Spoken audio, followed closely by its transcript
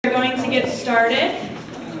get started.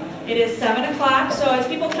 It is 7 o'clock, so as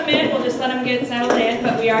people come in, we'll just let them get settled in,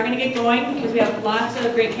 but we are going to get going because we have lots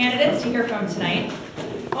of great candidates to hear from tonight.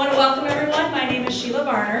 I want to welcome everyone. My name is Sheila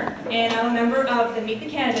Varner, and I'm a member of the Meet the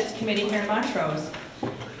Candidates Committee here in Montrose.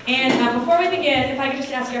 And before we begin, if I could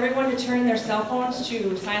just ask everyone to turn their cell phones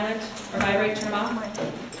to silent or vibrate, turn them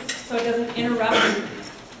off, so it doesn't interrupt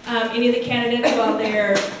any of the candidates while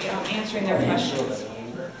they're answering their questions.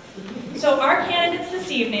 So our candidates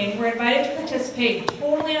this evening were invited to participate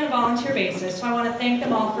totally on a volunteer basis, so I want to thank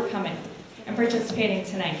them all for coming and participating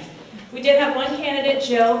tonight. We did have one candidate,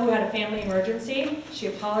 Jill, who had a family emergency. She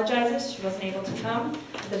apologizes, she wasn't able to come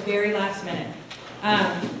at the very last minute.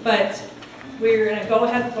 But we're going to go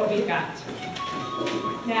ahead with what we've got.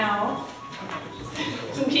 Now,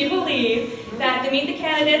 we believe that the Meet the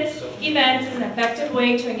Candidates event is an effective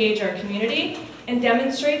way to engage our community and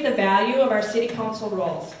demonstrate the value of our city council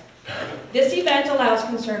roles. This event allows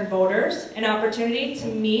concerned voters an opportunity to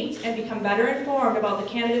meet and become better informed about the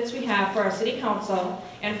candidates we have for our city council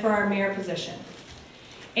and for our mayor position.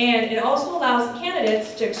 And it also allows the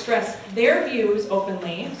candidates to express their views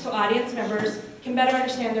openly so audience members can better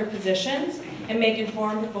understand their positions and make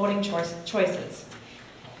informed voting choices.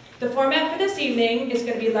 The format for this evening is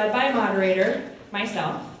going to be led by a moderator,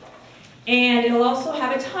 myself, and it'll also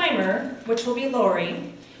have a timer, which will be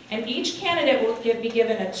Lori, and each candidate will be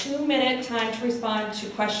given a 2-minute time to respond to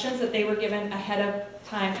questions that they were given ahead of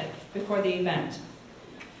time before the event.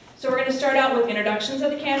 So we're going to start out with introductions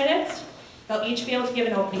of the candidates. They'll each be able to give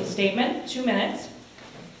an opening statement, 2 minutes.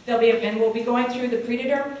 And we'll be going through the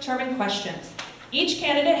predetermined questions. Each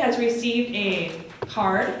candidate has received a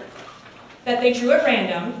card that they drew at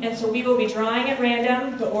random, and so we will be drawing at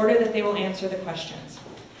random the order that they will answer the questions.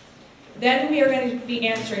 Then we are going to be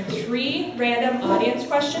answering 3 random audience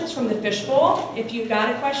questions from the fishbowl. If you've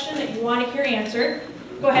got a question that you want to hear answered,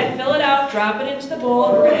 go ahead and fill it out, drop it into the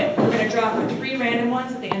bowl. We're going to draw for 3 random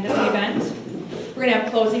ones at the end of the event. We're going to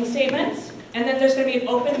have closing statements, and then there's going to be an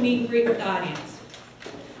open meet and greet with the audience.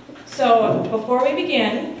 So before we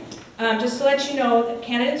begin, just to let you know that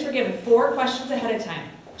candidates were given 4 questions ahead of time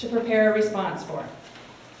to prepare a response for.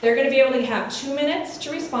 They're going to be able to have 2 minutes to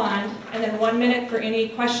respond, and then 1 minute for any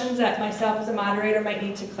questions that myself as a moderator might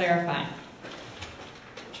need to clarify.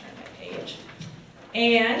 Turn my page.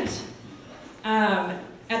 And at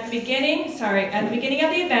the beginning of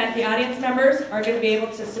the event, the audience members are going to be able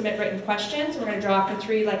to submit written questions. We're going to draw for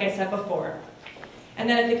 3, like I said before. And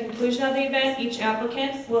then at the conclusion of the event, each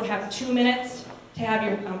applicant will have 2 minutes to have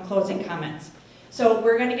your closing comments. So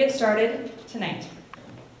we're going to get started tonight.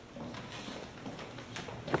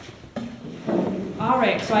 All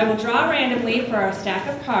right, so I will draw randomly for our stack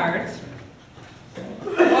of cards.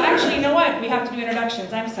 Well, actually, you know what? We have to do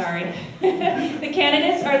introductions. I'm sorry. The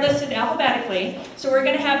candidates are listed alphabetically, so we're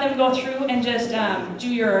going to have them go through and just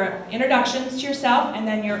do your introductions to yourself and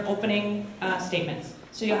then your opening statements.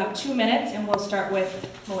 So you'll have 2 minutes, and we'll start with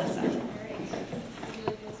Melissa. All right. Would you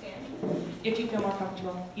like me to stand? If you feel more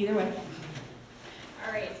comfortable, either way.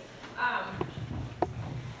 All right.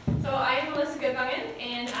 So I am Melissa Goodbungen,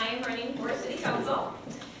 and I am running for City Council.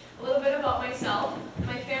 A little bit about myself.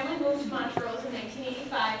 My family moved to Montrose in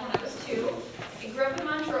 1985 when I was 2. I grew up in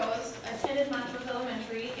Montrose, attended Montrose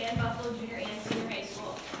Elementary and Buffalo Junior and Senior High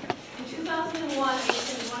School. In 2001, I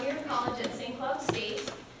attended 1 year of college at St. Cloud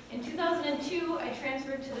State. In 2002, I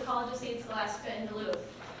transferred to the College of St. Scholastica in Duluth.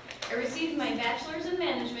 I received my bachelor's in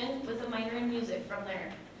management with a minor in music from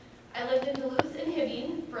there. I lived in Duluth and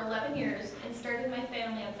Hibbing for 11 years and started my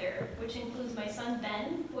family up there, which includes my son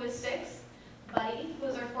Ben, who is 6, Buddy, who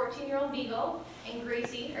is our 14-year-old beagle, and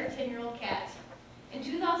Gracie, our 10-year-old cat. In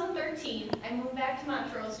 2013, I moved back to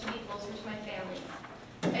Montrose to be closer to my family.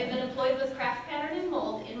 I've been employed with Craft Pattern and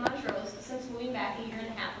Mold in Montrose since moving back a 1.5 years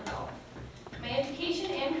ago. My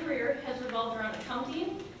education and career has revolved around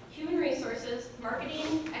accounting, human resources,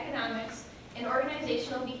 marketing, economics, and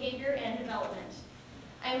organizational behavior and development.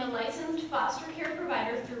 I am a licensed foster care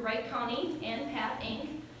provider through Wright County and PATH Inc.,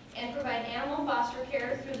 and provide animal foster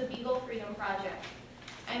care through the Beagle Freedom Project.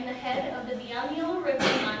 I am the head of the Beyond the Yellow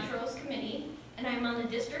Ribbon Montrose Committee, and I am on the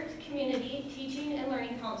District Community Teaching and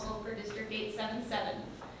Learning Council for District 877.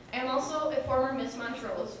 I am also a former Miss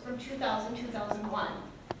Montrose from 2000-2001.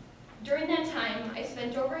 During that time, I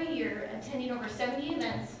spent over a year attending over 70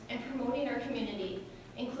 events and promoting our community,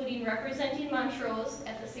 including representing Montrose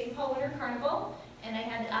at the St. Paul Winter Carnival, and I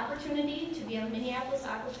had the opportunity to be a Minneapolis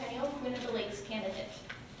Aquatennial Queen of the Lakes candidate.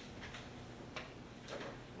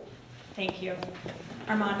 Thank you.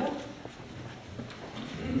 Armando?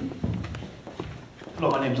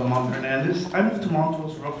 Hello, my name is Armando Hernandez. I moved to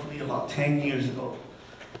Montrose roughly about 10 years ago.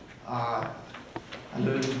 I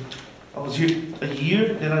live I was here a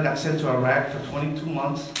year, then I got sent to Iraq for 22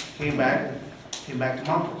 months, came back to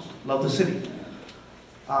Montrose. Love the city.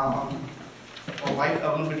 My wife,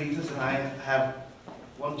 Evelyn Benitez, and I have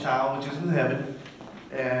one child, which is in heaven.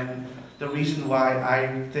 And the reason why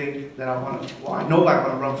I think that I know I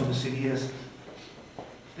want to run for the city is,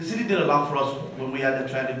 the city did a lot for us when we had that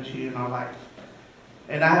tragedy in our life.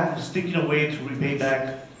 And I was thinking a way to repay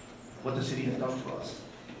back what the city has done for us.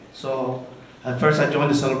 So at first I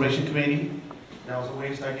joined the celebration committee. That was a way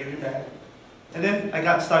to start giving back. And then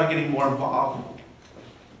I started getting more involved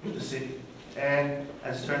with the city. And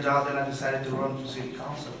as it turns out, then I decided to run for city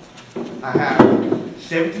council. I have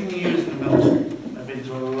 17 years in the military. I've been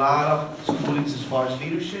through a lot of schoolings as far as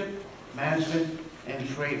leadership, management, and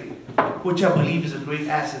training, which I believe is a great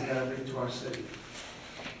asset that I bring to our city.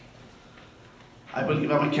 I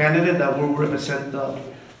believe I'm a candidate that will represent the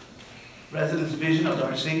residents' vision of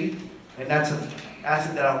our city, and that's an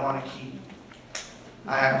asset that I want to keep.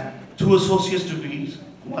 I have 2 associate's degrees.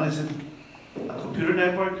 One is in computer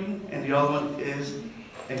networking, and the other one is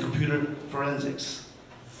in computer forensics.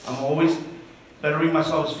 I'm always bettering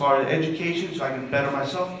myself as far as education, so I can better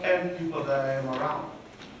myself and people that I am around.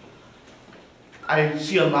 I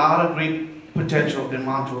see a lot of great potential in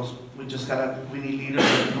Montrose. We need leaders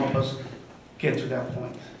that can help us get to that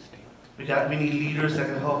point. We need leaders that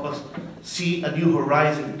can help us see a new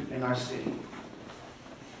horizon in our city.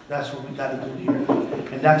 That's what we got to do here.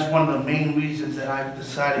 And that's one of the main reasons that I've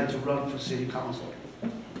decided to run for city council.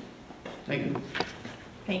 Thank you.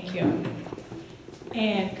 Thank you.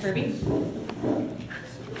 And Kirby?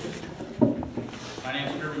 My name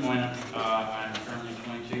is Kirby Moyna. I'm currently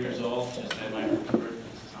 22 years old. Just had my birthday.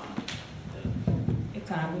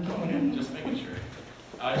 It's on. Just making sure.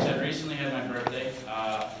 I just had recently had my birthday.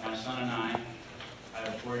 My son and I have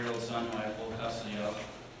a 4-year-old son who I have full custody of.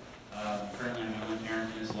 Currently, I'm the only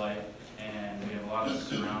parent in his life, and we have a lot of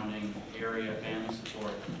surrounding area family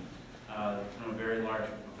support from a very large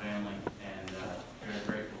group of family, and very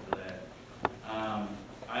grateful for that.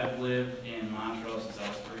 I've lived in Montrose since I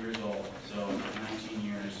was 3 years old, so 19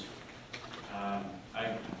 years.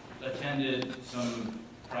 I attended some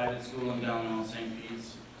private school in Delano, St.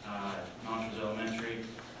 Pete's, Montrose Elementary,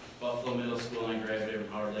 Buffalo Middle School, and I graduated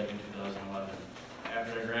from Howard Lake in 2011.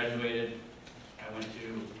 After I graduated, I went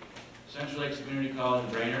to Central Lakes Community College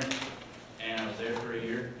in Brainerd, and I was there for a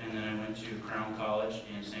year, and then I went to Crown College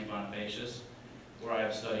in St. Bonifacius, where I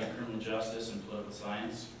have studied criminal justice and political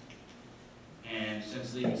science. And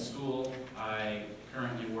since leaving school, I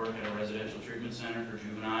currently work at a residential treatment center for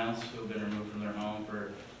juveniles who have been removed from their home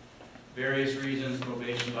for various reasons,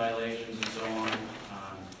 probation violations, and so on.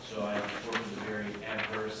 So I work with a very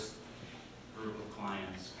adverse group of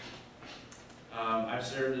clients. I've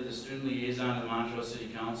served as a student liaison to the Montrose City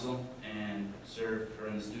Council and served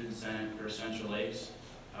in the Student Senate for Central Lakes.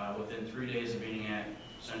 Within 3 days of being at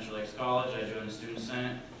Central Lakes College, I joined the Student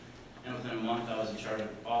Senate, and within a month I was in charge of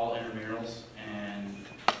all intramurals, and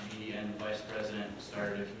me and the Vice President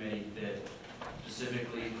started a committee that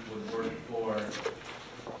specifically would work for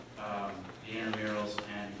the intramurals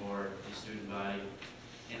and for the student body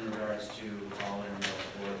in regards to all intramural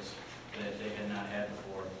sports that they had not had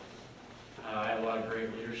before. I have a lot of great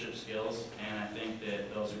leadership skills, and I think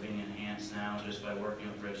that those are being enhanced now just by working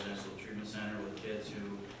with Residential Treatment Center with kids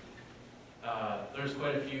who, there's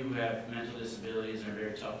quite a few who have mental disabilities and are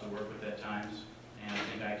very tough to work with at times, and I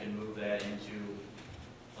think I can move that into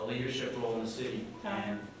a leadership role in the city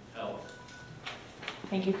and help.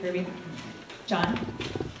 Thank you, Kirby. John?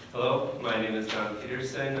 Hello, my name is John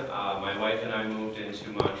Peterson. My wife and I moved into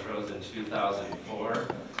Montrose in 2004.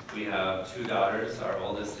 We have 2 daughters. Our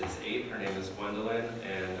oldest is 8, her name is Gwendolyn,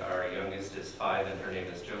 and our youngest is 5, and her name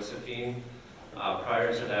is Josephine.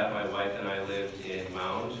 Prior to that, my wife and I lived in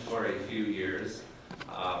Mound for a few years,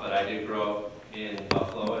 but I did grow up in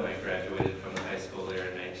Buffalo, and I graduated from the high school there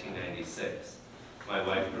in 1996. My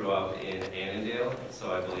wife grew up in Annandale,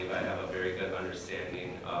 so I believe I have a very good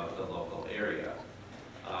understanding of the local area.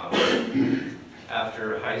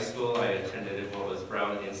 After high school, I attended what was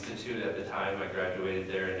Brown Institute at the time. I graduated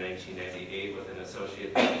there in 1998 with an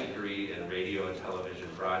associate degree in radio and television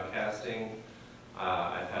broadcasting.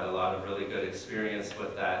 I've had a lot of really good experience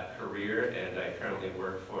with that career, and I currently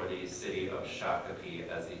work for the city of Shakopee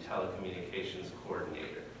as the telecommunications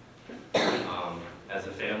coordinator. As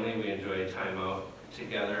a family, we enjoy time out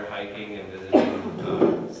together, hiking and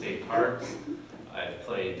visiting state parks. I've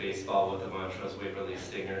played baseball with the Montrose Waverly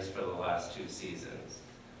Stingers for the last 2 seasons.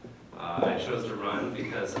 I chose to run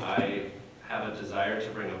because I have a desire to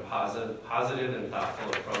bring a positive and thoughtful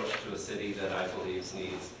approach to a city that I believe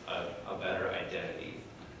needs a better identity.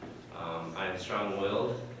 I am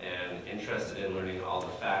strong-willed and interested in learning all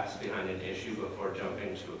the facts behind an issue before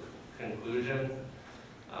jumping to a conclusion.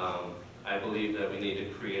 I believe that we need to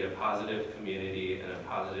create a positive community and a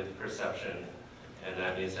positive perception, and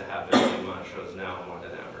that needs to happen in Montrose now more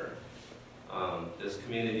than ever. This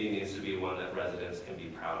community needs to be one that residents can be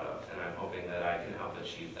proud of, and I'm hoping that I can help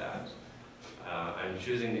achieve that. I'm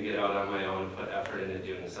choosing to get out on my own and put effort into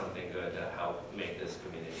doing something good to help make this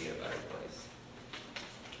community a better place.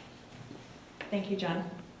 Thank you, John.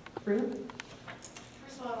 Rue?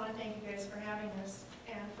 First of all, I want to thank you guys for having this,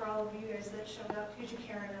 and for all of you guys that showed up because you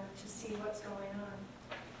care enough to see what's going on.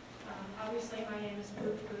 Obviously, my name is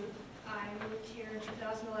Ruth Booth. I moved here in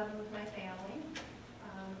 2011 with my family.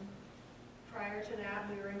 Prior to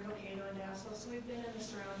that, we were in Cokato and Dassel, so we've been in the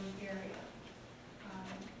surrounding area.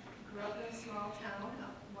 Grew up in a small town,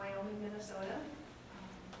 Wyoming, Minnesota.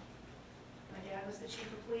 My dad was the chief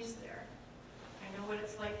of police there. I know what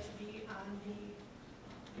it's like to be on the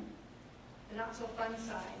not so fun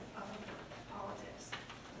side of politics,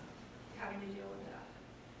 having to deal with that.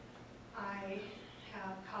 I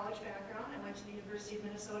have college background. I went to the University of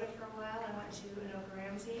Minnesota for a while. I went to Anoka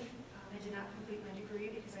Ramsey. I did not complete my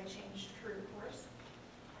degree because I changed career course.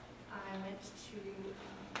 I went to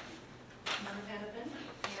Mount Hennepin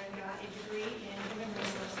and got a degree in human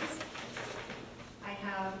resources. I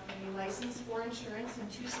have a license for insurance in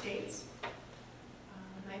 2 states.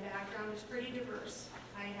 My background is pretty diverse.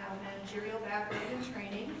 I have managerial background in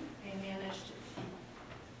training. I managed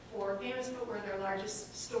for Famous Footwear, their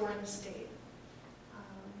largest store in the state.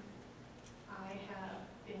 I have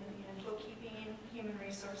been in bookkeeping, human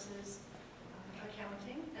resources,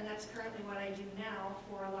 accounting, and that's currently what I do now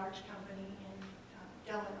for a large company in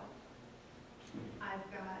Delano. I've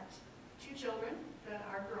got 2 children that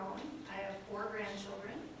are grown. I have 4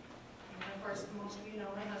 grandchildren. And of course, most of you know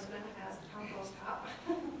my husband as the compost cop.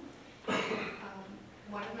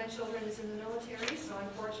 One of my children is in the military, so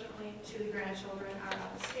unfortunately 2 of the grandchildren are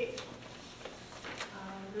out of state.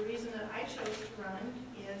 The reason that I chose to run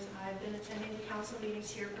is I've been attending the council meetings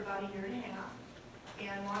here for about 1.5 years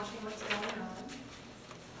and watching what's going on.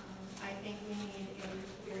 I think we need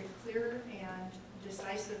a very clear and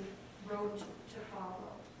decisive road to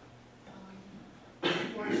follow.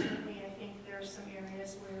 Unfortunately, I think there are some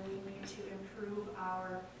areas where we need to improve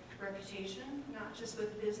our reputation, not just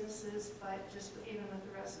with businesses, but just even with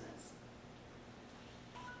the residents.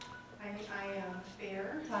 I am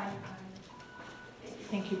fair.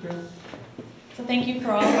 Thank you, Bruce. So thank you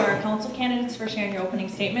for all of our council candidates for sharing your opening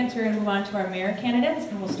statements. We're going to move on to our mayor candidates,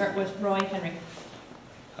 and we'll start with Roy Henry.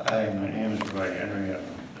 Hi, my name is Roy Henry. I'm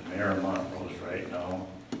the mayor of Montrose right now.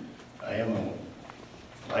 I am a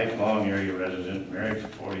lifelong area resident, married for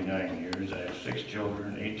 49 years. I have 6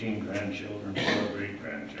 children, 18 grandchildren, 4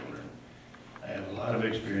 great-grandchildren. I have a lot of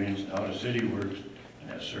experience in how the city works and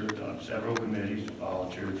have served on several committees and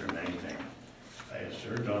volunteered for many things. I have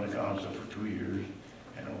served on the council for 2 years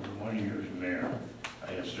and over 1 year as mayor.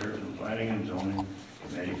 I have served in planning and zoning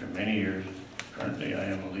committee for many years. Currently, I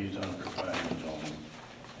am a liaison for planning and zoning.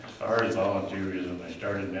 As far as volunteerism, I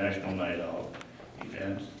started National Night Out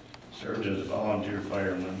events, served as a volunteer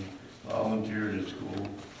fireman, volunteered at school,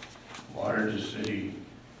 watered the city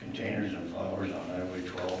containers and flowers on Highway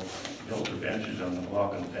 12, built the benches on the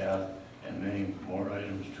walking path, and many more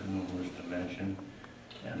items too numerous to mention.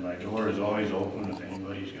 And my door is always open if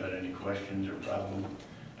anybody's got any questions or problems.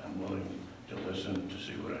 I'm willing to listen to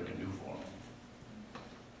see what I can do for them.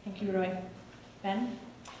 Thank you, Roy. Ben?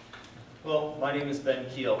 Well, my name is Ben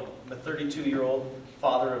Keel. I'm a 32-year-old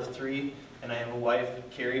father of 3, and I have a wife,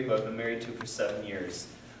 Carrie, who I've been married to for 7 years.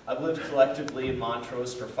 I've lived collectively in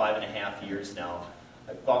Montrose for 5.5 years now.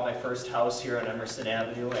 I bought my first house here on Emerson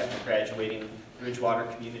Avenue after graduating Bridgewater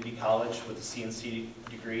Community College with a CNC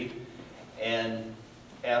degree. And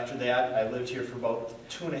after that, I lived here for about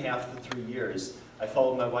 2.5 to 3 years. I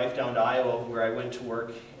followed my wife down to Iowa, where I went to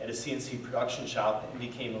work at a CNC production shop and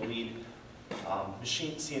became a lead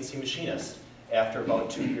CNC machinist after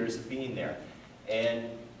about 2 years of being there. And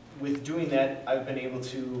with doing that, I've been able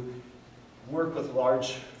to work with a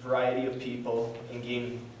large variety of people and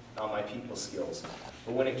gain my people skills.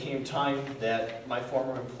 But when it came time that my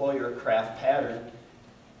former employer, Craft Pattern,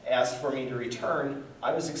 asked for me to return,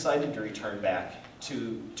 I was excited to return back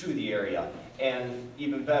to the area, and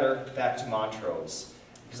even better, back to Montrose.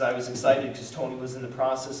 Because I was excited because Tony was in the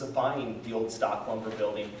process of buying the old stock lumber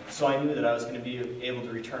building, so I knew that I was going to be able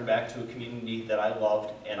to return back to a community that I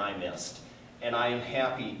loved and I missed. And I am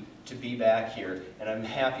happy to be back here, and I'm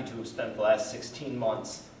happy to have spent the last 16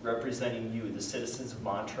 months representing you, the citizens of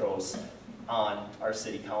Montrose, on our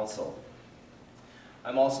city council.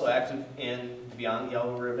 I'm also active in the Beyond the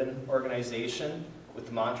Yellow Ribbon organization, with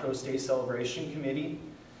the Montrose Day Celebration Committee.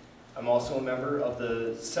 I'm also a member of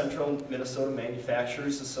the Central Minnesota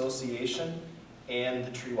Manufacturers Association and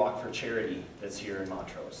the Tree Walk for Charity that's here in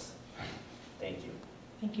Montrose. Thank you.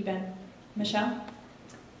 Thank you, Ben. Michelle?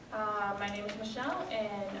 My name is Michelle,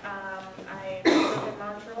 and I live in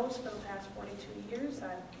Montrose for the past 42 years. I'm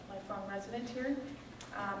a lifelong resident here.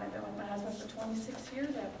 I've been with my husband for 26 years.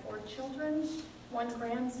 I have 4 children, 1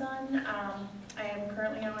 grandson. I am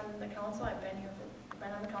currently on the council. I've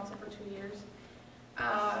been on the council for 2 years.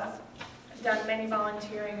 Done many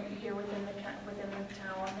volunteering here within the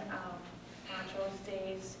town. Montrose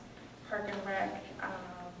Days, Park and Rec,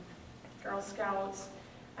 Girl Scouts.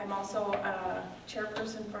 I'm also a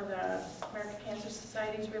chairperson for the American Cancer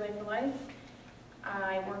Society's Relay for Life.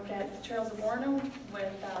 I work at Trails of Warren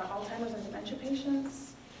with Alzheimer's and dementia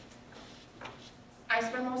patients. I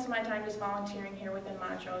spend most of my time just volunteering here within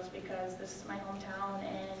Montrose because this is my hometown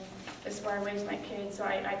and this is where I raised my kids. So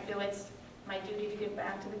I feel it's my duty to give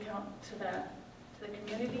back to the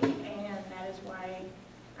community, and that is why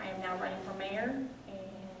I am now running for mayor,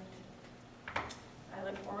 and I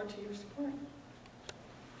look forward to your support.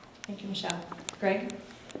 Thank you, Michelle. Greg?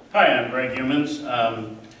 Hi, I'm Greg Humans.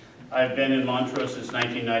 I've been in Montrose since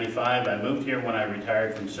 1995. I moved here when I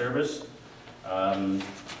retired from service. I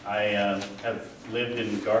have lived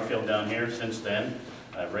in Garfield down here since then.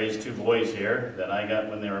 I've raised 2 boys here that I got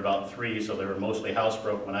when they were about 3, so they were mostly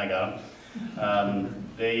housebroke when I got them.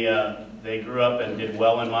 They grew up and did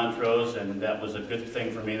well in Montrose, and that was a good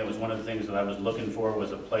thing for me. That was one of the things that I was looking for,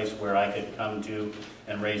 was a place where I could come to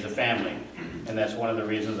and raise a family. And that's one of the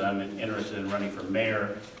reasons I'm interested in running for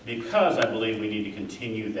mayor, because I believe we need to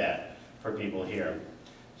continue that for people here.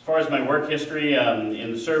 As far as my work history,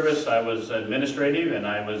 in service, I was administrative and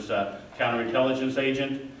I was a counterintelligence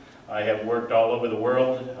agent. I have worked all over the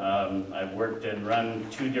world. I've worked and run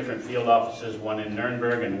 2 different field offices, one in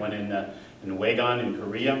Nuremberg and one in Wagon in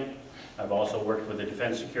Korea. I've also worked with the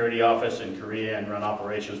Defense Security Office in Korea and run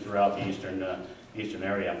operations throughout the eastern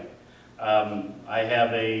area. I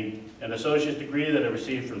have an associate's degree that I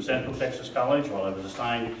received from Central Texas College while I was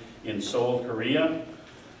assigned in Seoul, Korea.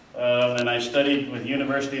 And I studied with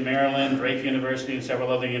University of Maryland, Drake University, and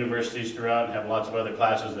several other universities throughout, and have lots of other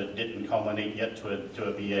classes that didn't culminate yet to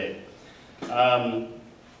a BA.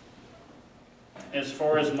 As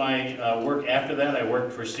far as my work after that, I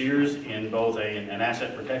worked for Sears in both an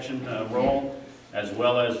asset protection role as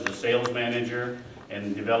well as the sales manager,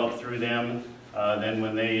 and developed through them. Then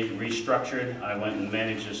when they restructured, I went and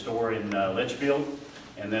managed a store in Litchfield.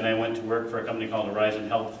 And then I went to work for a company called Horizon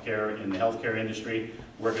Healthcare in the healthcare industry,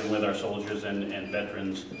 working with our soldiers and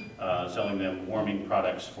veterans, selling them warming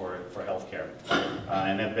products for healthcare.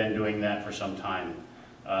 And have been doing that for some time.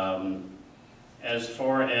 As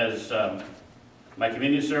far as my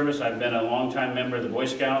community service, I've been a longtime member of the Boy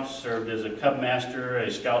Scouts, served as a Cub Master,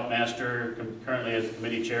 a Scout Master, currently as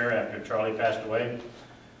committee chair after Charlie passed away.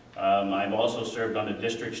 I've also served on the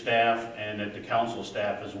district staff and at the council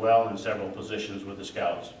staff as well in several positions with the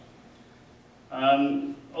Scouts.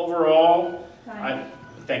 Overall,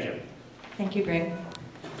 thank you. Thank you, Greg.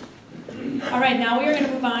 All right, now we are going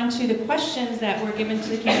to move on to the questions that were given to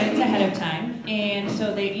the candidates ahead of time. And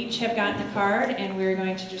so they each have gotten a card, and we're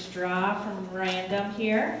going to just draw from random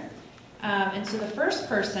here. And so the first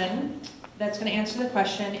person that's going to answer the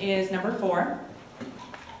question is number 4.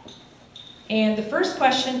 And the first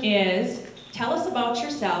question is, tell us about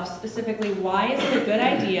yourself, specifically why is it a good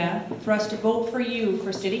idea for us to vote for you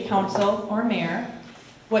for city council or mayor?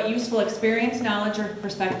 What useful experience, knowledge, or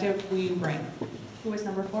perspective will you bring? Who is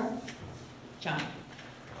number 4? John.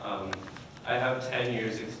 I have 10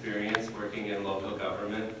 years experience working in local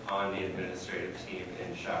government on the administrative team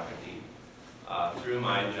in Shakopee. Through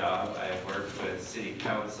my job, I have worked with city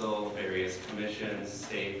council, various commissions,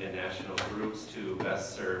 state and national groups to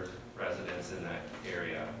best serve residents in that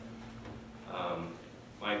area.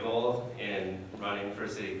 My goal in running for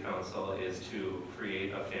city council is to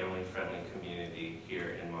create a family-friendly community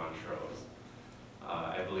here in Montrose.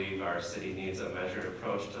 I believe our city needs a measured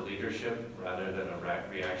approach to leadership rather than a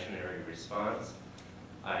reactionary response.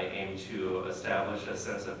 I aim to establish a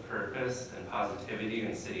sense of purpose and positivity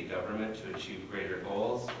in city government to achieve greater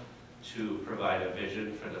goals, to provide a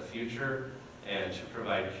vision for the future, and to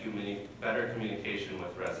provide better communication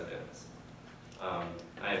with residents.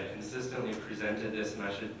 I have consistently presented this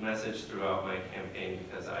message throughout my campaign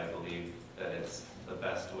because I believe that it's the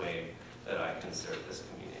best way that I can serve this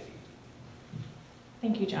community.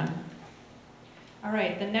 Thank you, John. All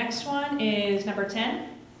right, the next one is number 10.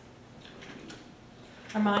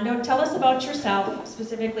 Armando, tell us about yourself,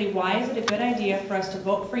 specifically why is it a good idea for us to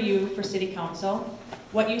vote for you for city council?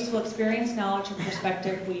 What useful experience, knowledge, or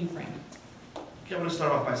perspective will you bring? Okay, I'm gonna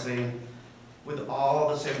start off by saying, with all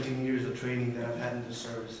the 17 years of training that I've had in this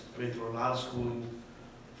service, I've been through a lot of schooling,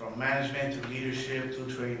 from management to leadership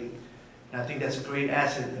to training. And I think that's a great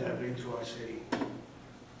asset that I bring to our city.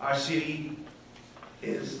 Our city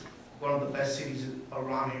is one of the best cities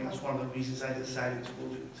around here. That's one of the reasons I decided to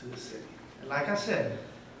move to the city. And like I said,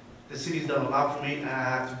 the city's done a lot for me, and I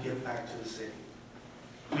have to give back to the city.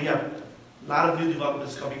 We have a lot of new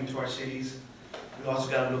developments coming into our cities. We also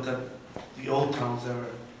got to look at the old towns that are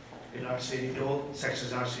in our city, the old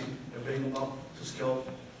sections in our city, and bring them up to scale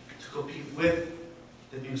to compete with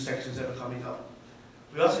the new sections that are coming up.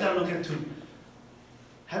 We also got to look into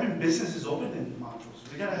having businesses open in Montrose.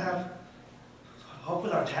 We got to have help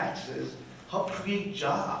with our taxes, help create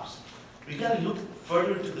jobs. We got to look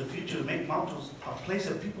further into the future to make Montrose a place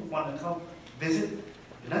that people want to come visit,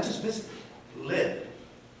 and not just visit, live.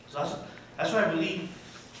 So that's why I believe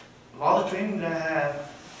of all the training that I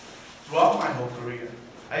have throughout my whole career.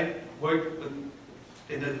 I worked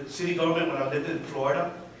in the city government when I lived in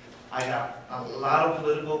Florida. I got a lot of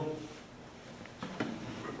political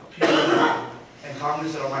people in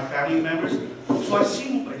Congress that are my family members. So I've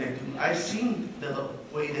seen what they do. I've seen the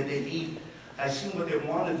way that they eat. I've seen what they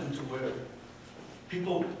want to do to where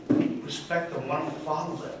people respect them, want to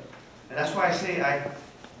follow them. And that's why I say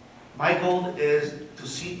my goal is to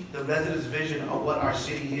see the residents' vision of what our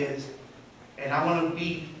city is. And I want to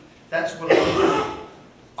be, that's what my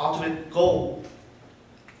ultimate goal,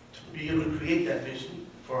 to be able to create that vision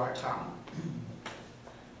for our town.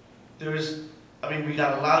 We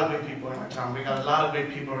got a lot of great people in our town. We got a lot of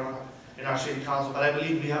great people in our city council, but I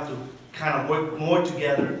believe we have to kind of work more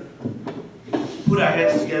together, put our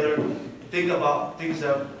heads together, think about things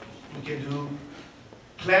that we can do,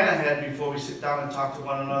 plan ahead before we sit down and talk to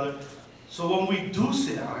one another. So when we do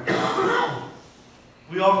sit down and talk,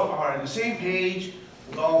 we all are on the same page,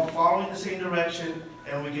 we're all following the same direction,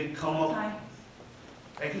 and we can come up. Hi.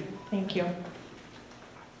 Thank you. Thank you.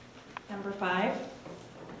 Number 5.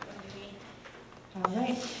 All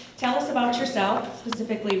right. Tell us about yourself,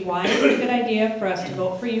 specifically why is it a good idea for us to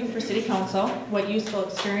vote for you for City Council? What useful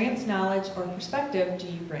experience, knowledge, or perspective do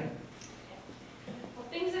you bring? Well,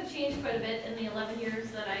 things have changed quite a bit in the 11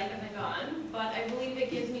 years that I have been gone, but I believe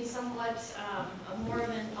it gives me somewhat more of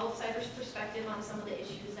an outsider's perspective on some of the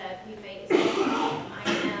issues that we face. I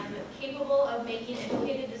am capable of making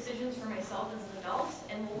educated decisions for myself as an adult,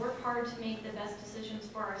 and will work hard to make the best decisions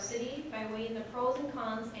for our city by weighing the pros and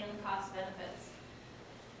cons and the cost benefits.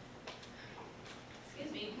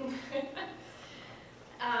 Excuse me.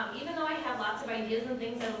 Even though I have lots of ideas and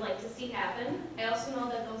things I would like to see happen, I also know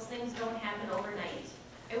that those things don't happen overnight.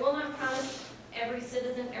 I will not promise every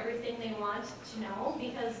citizen everything they want to know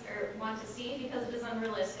or want to see, because it is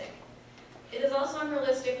unrealistic. It is also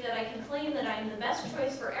unrealistic that I can claim that I am the best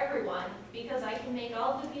choice for everyone, because I can make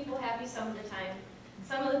all of the people happy some of the time,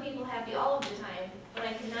 some of the people happy all of the time, but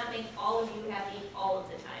I cannot make all of you happy all of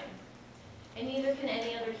the time. And neither can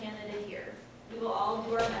any other candidate here. We will all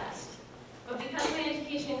do our best. But because my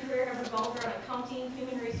education and career have revolved around accounting,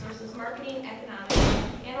 human resources, marketing, economics,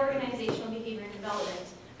 and organizational behavior and development,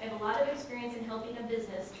 I have a lot of experience in helping a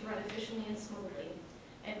business to run efficiently and smoothly.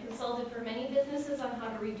 I have consulted for many businesses on how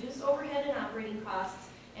to reduce overhead and operating costs,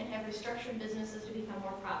 and have restructured businesses to become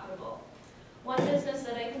more profitable. One business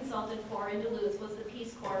that I consulted for in Duluth was the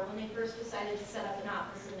Peace Corps when they first decided to set up an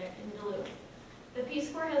office in Duluth. The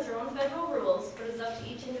Peace Corps has their own federal rules, but it is up to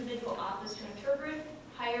each individual office to interpret,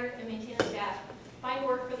 hire, and maintain a staff, find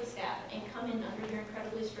work for the staff, and come in under their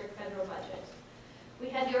incredibly strict federal budget. We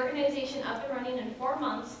had the organization up and running in 4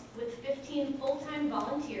 months with 15 full-time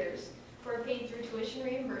volunteers who are paid through tuition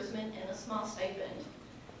reimbursement and a small stipend.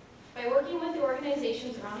 By working with the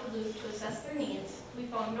organizations around Duluth to assess their needs, we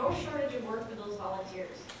found no shortage of work for those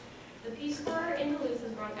volunteers. The Peace Corps in Duluth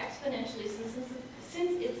has grown exponentially since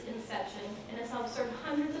its inception, and has helped serve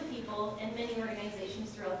hundreds of people and many organizations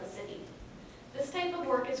throughout the city. This type of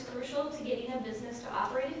work is crucial to getting a business to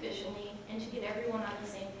operate efficiently and to get everyone on the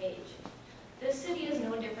same page. This city is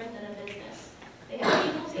no different than a business. They have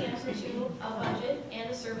people to answer to, a budget, and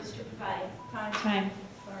a service to provide. Time.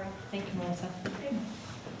 Laura. Thank you, Melissa.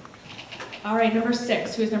 All right, number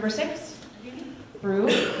 6. Who's number 6? Rue.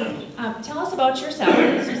 Tell us about yourself,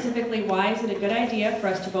 specifically why is it a good idea for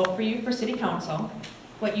us to vote for you for City Council?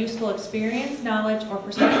 What useful experience, knowledge, or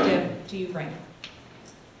perspective do you bring?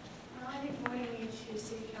 I think voting me to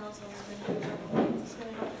City Council has been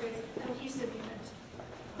a great cohesive unit.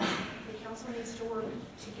 The council needs to work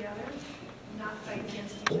together, not fight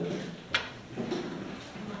against each other.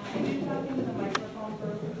 Could you talk into the microphone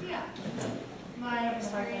for? Yeah. My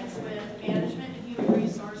experience with management and human resources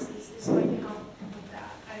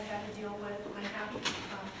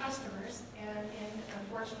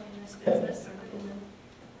unfortunately in this business or in the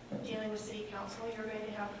dealing with city council, you're going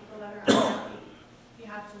to have people that are unhappy. You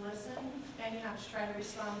have to listen and you have to try to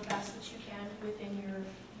respond the best that you can within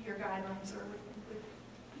your guidelines or with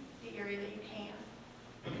the area that you can.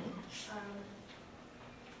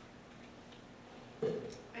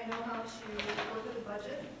 I know how to work with a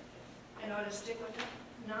budget. I know how to stick with it,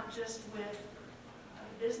 not just with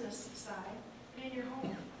the business side, but in your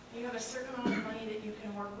home. You have a certain amount of money that you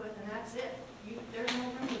can work with, and that's it. There's no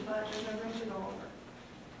room to budge, there's no room to go over.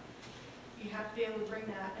 You have to be able to bring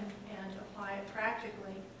that and apply it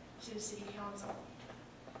practically to city council.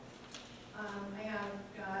 I have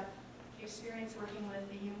got experience working with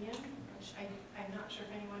the union, which I'm not sure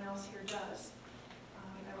if anyone else here does.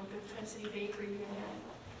 I worked with Twin City Bakery Union,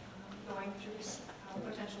 going through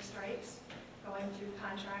potential strikes, going through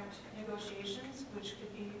contract negotiations, which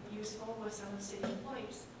could be useful with some of the city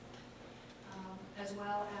employees, as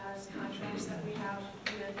well as contracts that we have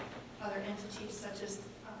with other entities such as the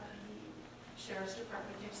Sheriff's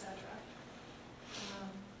Department, etc.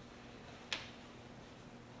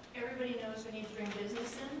 Everybody knows we need to bring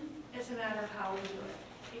business in. It's a matter of how we do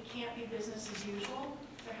it. It can't be business as usual.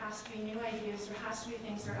 There has to be new ideas. There has to be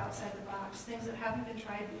things that are outside the box, things that haven't been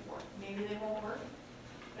tried before. Maybe they won't work,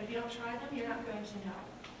 but if you don't try them, you're not going to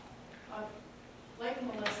know. Like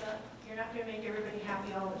Melissa, you're not going to make everybody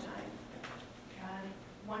happy all the time. And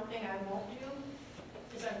one thing I won't do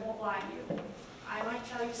is I won't lie to you. I might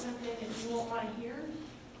tell you something that you won't want to hear.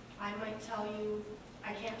 I might tell you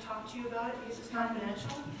I can't talk to you about it because it's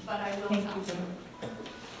confidential, but I will tell you.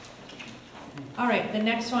 All right, the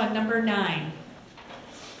next one, number 9.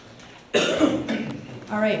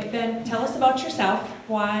 All right, Ben, tell us about yourself.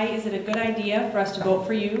 Why is it a good idea for us to vote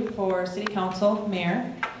for you for City Council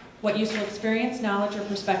Mayor? What useful experience, knowledge, or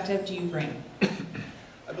perspective do you bring?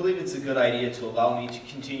 I believe it's a good idea to allow me to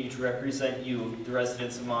continue to represent you, the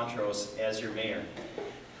residents of Montrose, as your mayor.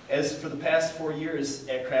 As for the past 4 years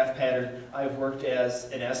at Craft Pattern, I have worked as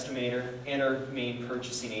an estimator and our main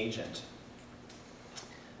purchasing agent.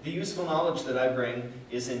 The useful knowledge that I bring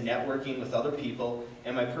is in networking with other people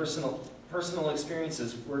and my personal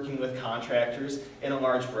experiences working with contractors and a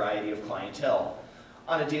large variety of clientele.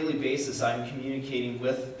 On a daily basis, I'm communicating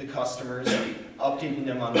with the customers, updating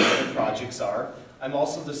them on what the projects are. I'm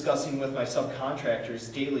also discussing with my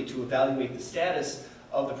subcontractors daily to evaluate the status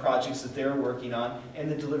of the projects that they're working on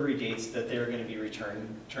and the delivery dates that they're going to be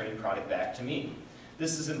returning product back to me.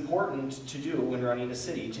 This is important to do when running a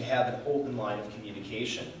city, to have an open line of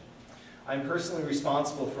communication. I'm personally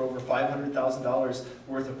responsible for over $500,000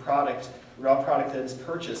 worth of raw product that is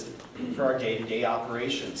purchased for our day-to-day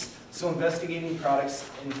operations. So investigating products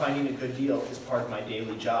and finding a good deal is part of my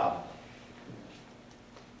daily job.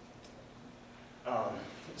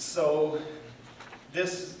 So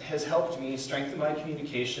this has helped me strengthen my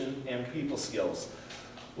communication and people skills.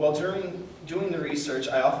 While during doing the research,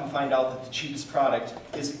 I often find out that the cheapest product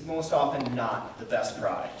is most often not the best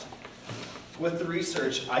product. With the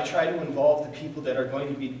research, I try to involve the people that are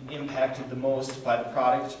going to be impacted the most by the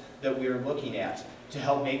product that we are looking at to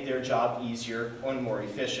help make their job easier and more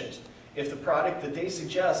efficient. If the product that they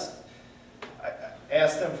suggest, I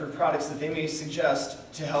ask them for products that they may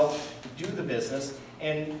suggest to help do the business,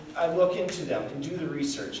 and I look into them and do the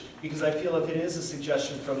research, because I feel if it is a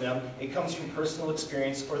suggestion from them, it comes from personal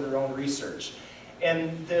experience or their own research.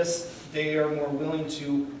 And this, they are more willing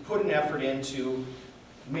to put an effort into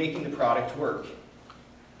making the product work.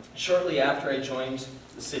 Shortly after I joined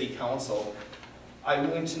the City Council, I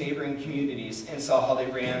went to neighboring communities and saw how they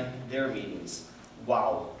ran their meetings.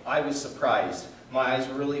 Wow, I was surprised. My eyes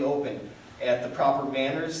were really open at the proper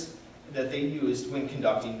manners that they used when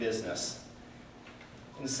conducting business.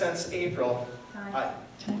 And since April,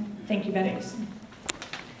 Thank you, Ben.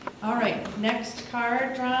 All right, next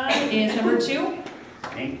card drawn is number 2.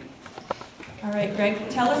 Me? All right, Greg,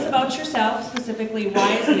 tell us about yourself, specifically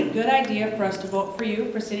why is it a good idea for us to vote for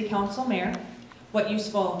you for City Council Mayor? What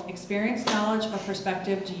useful experience, knowledge, or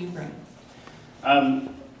perspective do you bring?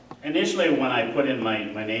 Initially, when I put in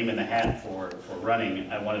my name in the hat for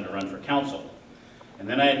running, I wanted to run for council. And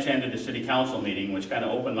then I attended a city council meeting, which kind of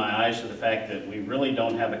opened my eyes to the fact that we really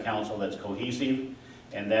don't have a council that's cohesive,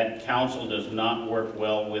 and that council does not work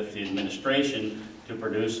well with the administration to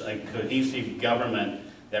produce a cohesive government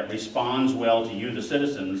that responds well to you, the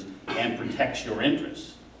citizens, and protects your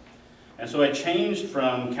interests. And so I changed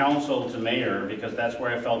from council to mayor because that's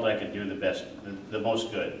where I felt I could do the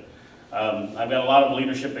most good. I've got a lot of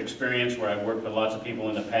leadership experience where I've worked with lots of people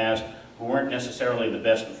in the past who weren't necessarily the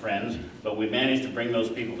best of friends, but we managed to bring those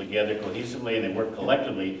people together cohesively and they work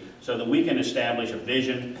collectively so that we can establish a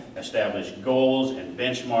vision, establish goals and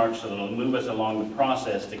benchmarks so that it'll move us along the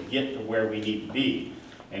process to get to where we need to be.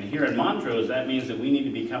 And here in Montrose, that means that we need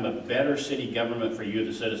to become a better city government for you,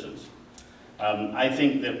 the citizens. I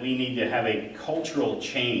think that we need to have a cultural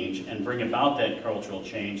change and bring about that cultural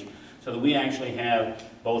change so that we actually have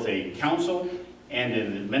both a council and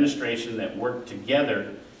an administration that work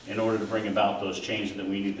together in order to bring about those changes that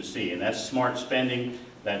we need to see. And that's smart spending,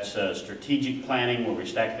 that's strategic planning where we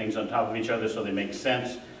stack things on top of each other so they make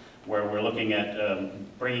sense, where we're looking at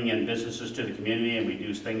bringing in businesses to the community and we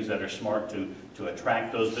do things that are smart to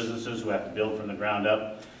attract those businesses who have to build from the ground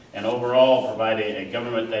up, and overall provide a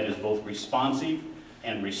government that is both responsive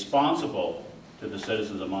and responsible to the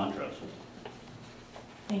citizens of Montrose.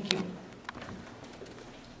 Thank you.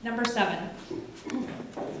 Number 7.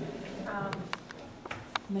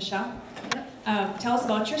 Michelle? Tell us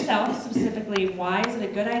about yourself, specifically why is it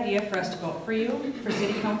a good idea for us to vote for you for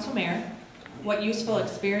City Council Mayor? What useful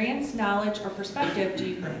experience, knowledge, or perspective do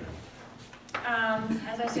you bring?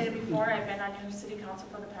 As I stated before, I've been on your city council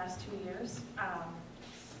for the past 2 years.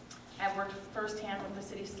 I've worked firsthand with the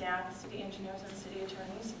city staff, city engineers, and city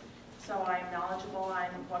attorneys, so I'm knowledgeable on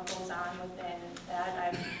what goes on within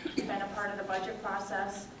that. I've been a part of the budget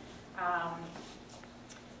process.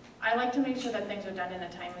 I like to make sure that things are done in a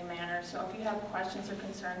timely manner, so if you have questions or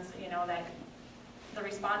concerns, you know, that the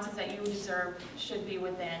responses that you deserve should be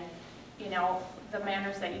within, you know, the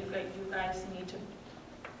manners that you guys need to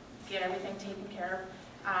get everything taken care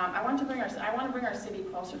of. I want to bring our city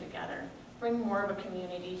closer together, bring more of a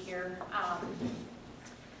community here.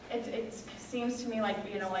 It seems to me like,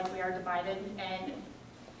 you know, like we are divided, and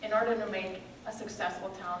in order to make a successful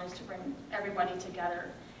town is to bring everybody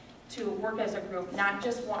together, to work as a group, not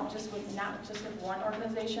just with one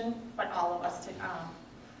organization, but all of us to.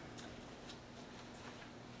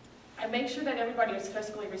 I make sure that everybody is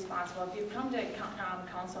fiscally responsible. If you come to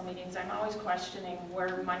council meetings, I'm always questioning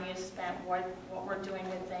where money is spent, what we're doing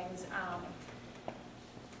with things.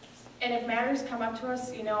 And if matters come up to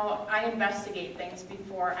us, you know, I investigate things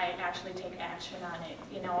before I actually take action on it.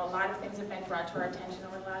 You know, a lot of things have been brought to our attention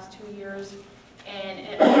over the last 2 years, and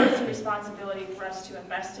it's a responsibility for us to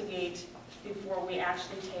investigate before we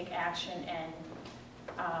actually take action. And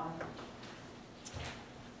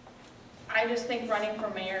I just think running for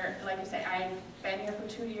mayor, like I said, I've been here for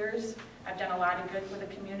 2 years. I've done a lot of good for the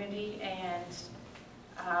community, and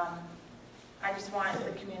I just want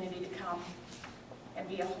the community to come and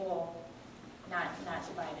be a whole, not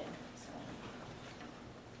divided. So.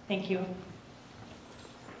 Thank you.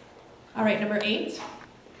 All right, number 8.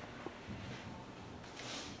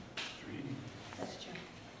 That's Joe.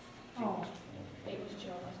 Oh, It was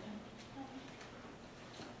Joe, wasn't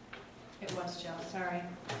it was Jill, sorry.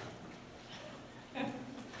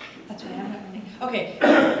 That's what happened.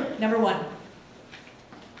 Okay, number 1.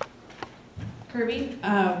 Kirby,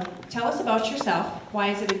 tell us about yourself. Why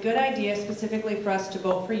is it a good idea specifically for us to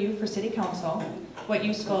vote for you for City Council? What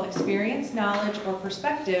useful experience, knowledge, or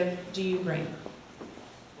perspective do you bring?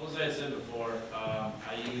 Well, as I said before, I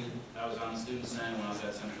was on the student senate when I was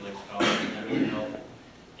at Central Lakes College, and that really helped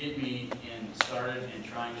get me started in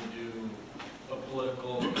trying to do a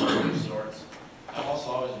political of sorts. I've also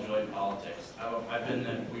always enjoyed politics. I've been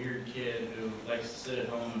that weird kid who likes to sit at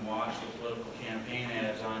home and watch the political campaign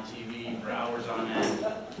ads on TV for hours on end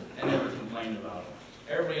and never complained about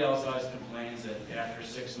it. Everybody else always complains that after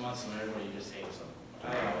 6 months of everybody just hates them.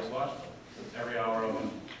 I always watch them. Every hour of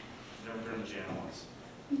them, never turned the channel once.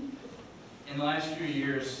 In the last few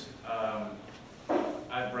years,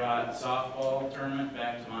 I brought softball tournament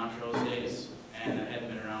back to Montrose days, and it hadn't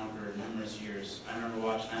been around for numerous years. I remember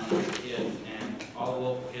watching that when I was a kid, and all the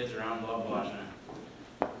local kids around loved watching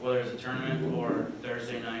it. Whether it's a tournament or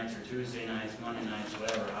Thursday nights or Tuesday nights, Monday nights,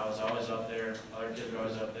 whatever, I was always up there, other kids were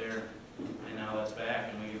always up there, and now that's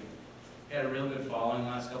back, and we've had a real good following the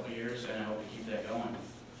last couple of years, and I hope to keep that going.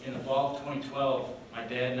 In the fall of 2012, my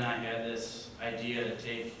dad and I had this idea to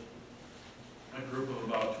take a group of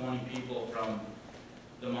about 20 people from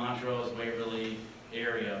the Montrose, Waverly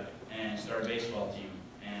area and start a baseball team.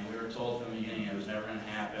 And we were told from the beginning it was never going to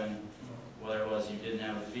happen, whether it was you didn't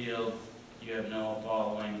have a field, you have no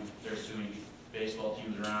following, there's too many baseball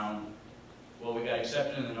teams around. Well, we got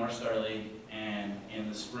accepted in the North Star League, and in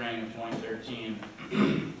the spring of 2013,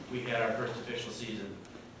 we had our first official season.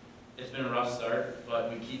 It's been a rough start, but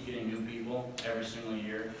we keep getting new people every single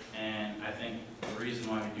year, and I think the reason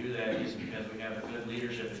why we do that is because we have a good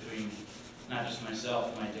leadership between not just myself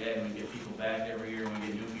and my dad, and we get people back every year, and we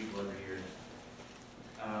get new people every year.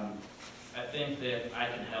 I think that I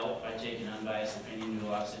can help by taking unbiased opinion to a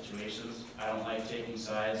lot of situations. I don't like taking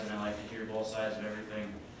sides, and I like to hear both sides of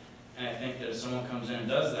everything. And I think that if someone comes in and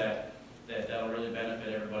does that, that'll really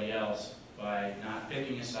benefit everybody else by not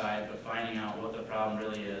picking a side, but finding out what the problem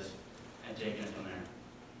really is and taking it from there.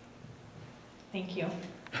 Thank you.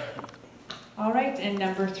 All right, and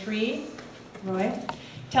number 3, Roy,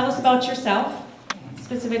 tell us about yourself.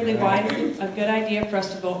 Specifically, why is it a good idea for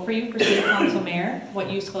us to vote for you for City Council Mayor? What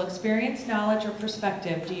useful experience, knowledge, or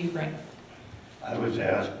perspective do you bring? I was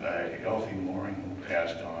asked by Elfie Mooring, who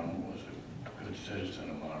passed on, was a good citizen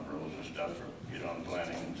of Montrose and stuff, for get on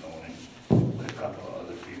planning and zoning, with a couple of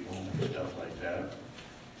other people and stuff like that.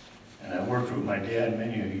 And I worked with my dad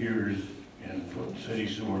many years in putting city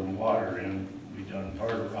sewer and water in. We done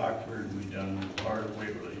part of Rockford, we done part of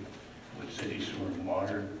Waverly with city sewer and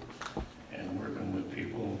water, and working with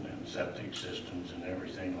people and septic systems and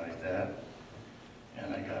everything like that.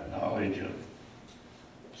 And I got knowledge of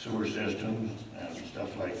sewer systems and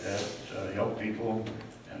stuff like that to help people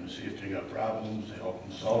and see if they got problems, to help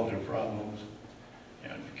them solve their problems.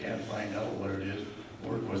 And if you can't find out what it is,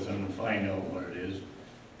 work with them and find out what it is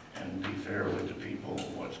and be fair with the people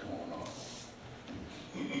of what's going on.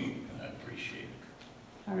 And I appreciate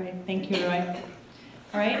it. All right, thank you, Roy.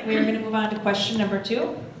 All right, we are going to move on to question number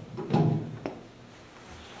 2.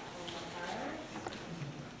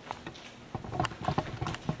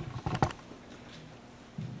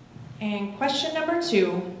 And question number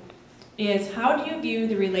 2 is, how do you view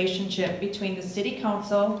the relationship between the City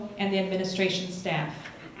Council and the administration staff?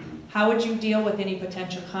 How would you deal with any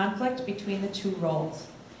potential conflict between the 2 roles?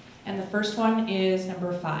 And the first one is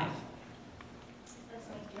number 5.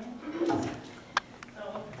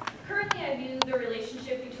 Currently, I view the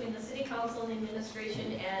relationship between the City Council and the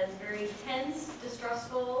administration as very tense,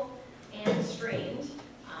 distrustful, and strained.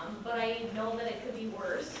 But I know that it could be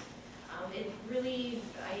worse.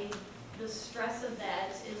 The stress of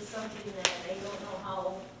that is something that I don't know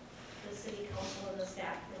how the City Council and the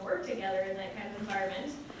staff can work together in that kind of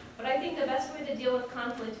environment. But I think the best way to deal with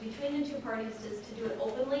conflict between the 2 parties is to do it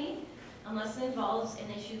openly, unless it involves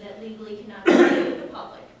an issue that legally cannot be dealt with the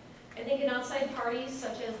public. I think an outside party,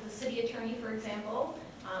 such as the city attorney, for example,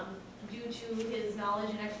 due to his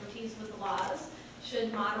knowledge and expertise with the laws,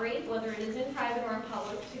 should moderate, whether it is in private or in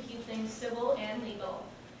public, to keep things civil and legal.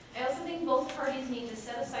 I also think both parties need to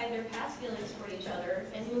set aside their past feelings toward each other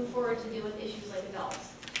and move forward to deal with issues like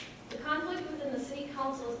adults. The conflict within the City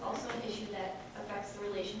Council is also an issue that affects the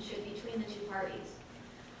relationship between the 2 parties.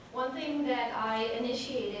 One thing that I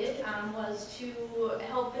initiated was to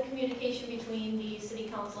help the communication between the City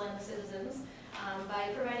Council and the citizens by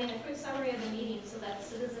providing a quick summary of the meeting so that the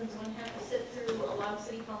citizens wouldn't have to sit through a long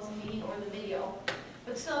City Council meeting or the video,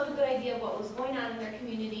 but still have a good idea of what was going on in their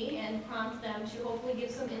community and prompt them to hopefully give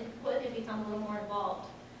some input and become a little more involved.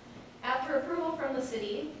 After approval from the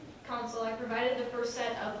City Council, I provided the first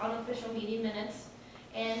set of unofficial meeting minutes,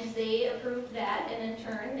 and they approved that, and in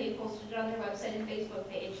turn, they posted it on their website and Facebook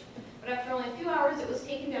page. But after only a few hours, it was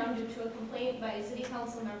taken down due to a complaint by a City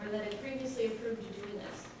Council member that had previously approved of doing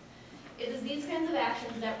this. It is these kinds of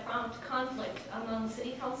actions that prompt conflict among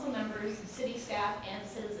City Council members, city staff, and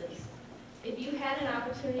citizens. If you had an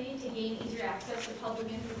opportunity to gain easier access to public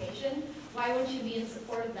information, why wouldn't you be in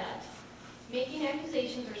support of that? Making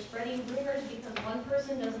accusations or spreading rumors because one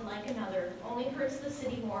person doesn't like another only hurts the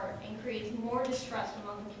city more and creates more distrust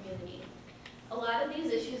among the community. A lot of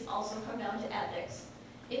these issues also come down to ethics.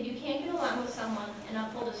 If you can't get along with someone and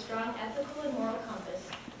uphold a strong ethical and moral compass,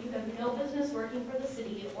 you have no business working for the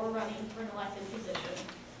city or running for an elected position.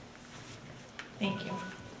 Thank you.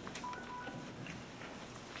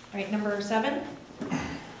 All right, number 7.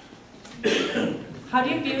 How do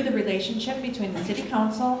you view the relationship between the City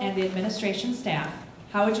Council and the administration staff?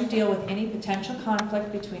 How would you deal with any potential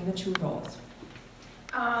conflict between the 2 roles?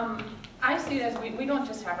 I see it as we don't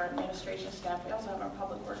just have our administration staff, we also have our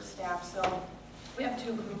public works staff, so we have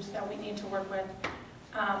 2 groups that we need to work with.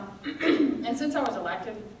 And since I was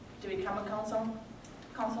elected to become a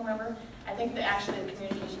council member, I think that actually the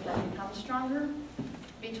communication has become stronger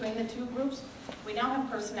between the 2 groups. We now have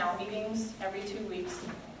personnel meetings every 2 weeks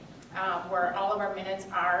where all of our minutes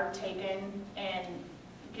are taken and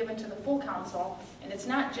given to the full council. And it's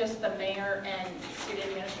not just the mayor and city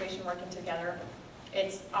administration working together,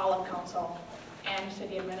 it's all of council and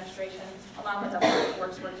city administration, along with the public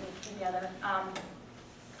works working together.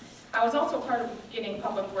 I was also part of getting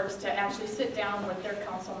Public Works to actually sit down with their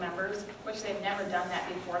council members, which they've never done that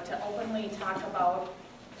before, to openly talk about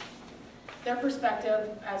their perspective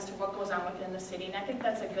as to what goes on within the city. And I think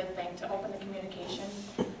that's a good thing, to open the communication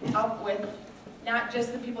up with not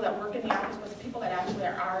just the people that work in the office, but the people that actually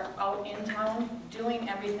are out in town doing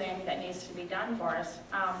everything that needs to be done for us.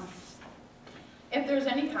 If there's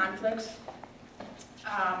any conflicts,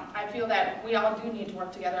 I feel that we all do need to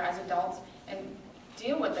work together as adults and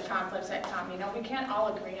deal with the conflicts that come. You know, we can't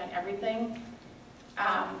all agree on everything.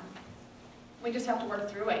 We just have to work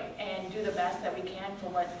through it and do the best that we can for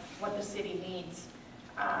what the city needs.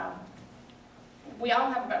 We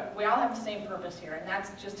all have the same purpose here, and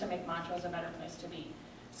that's just to make Montrose a better place to be.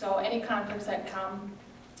 So any conflicts that come,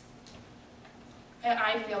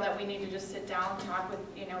 I feel that we need to just sit down, talk with,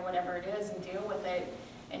 you know, whatever it is and deal with it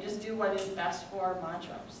and just do what is best for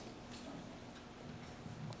Montrose.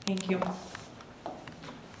 Thank you. All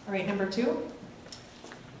right, number 2.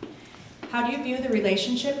 How do you view the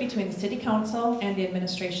relationship between the city council and the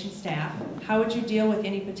administration staff? How would you deal with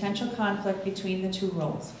any potential conflict between the two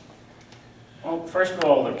roles? Well, first of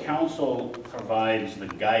all, the council provides the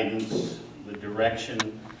guidance, the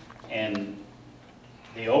direction, and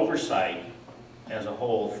the oversight as a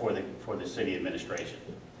whole for the city administration.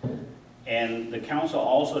 And the council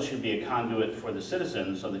also should be a conduit for the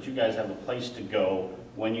citizens so that you guys have a place to go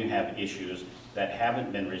when you have issues that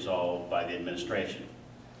haven't been resolved by the administration.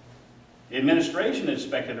 The administration is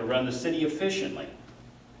expected to run the city efficiently,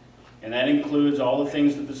 and that includes all the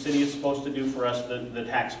things that the city is supposed to do for us, the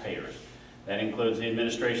taxpayers. That includes the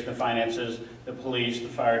administration, the finances, the police, the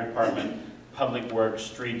fire department, public works,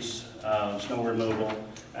 streets, snow removal,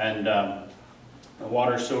 and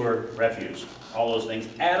water, sewer, refuse. All those things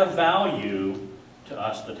add a value to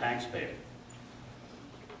us, the taxpayer.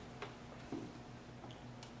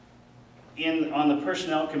 On the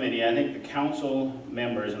Personnel Committee, I think the council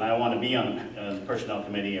members, and I want to be on the Personnel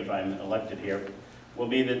Committee if I'm elected here, will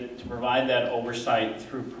be to provide that oversight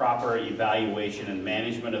through proper evaluation and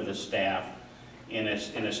management of the staff in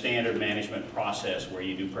a standard management process where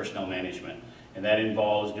you do personnel management. And that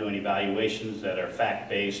involves doing evaluations that are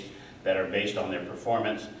fact-based, that are based on their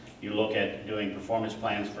performance. You look at doing performance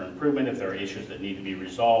plans for improvement if there are issues that need to be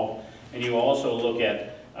resolved. And you also look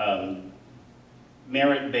at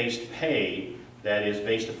merit-based pay that is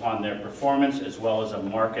based upon their performance as well as a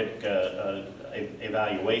market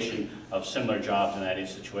evaluation of similar jobs in that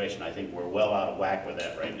situation. I think we're well out of whack with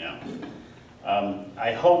that right now.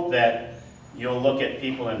 I hope that you'll look at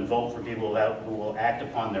people and vote for people who will act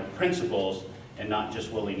upon their principles and not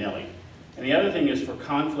just willy-nilly. And the other thing is for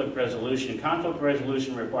conflict resolution. Conflict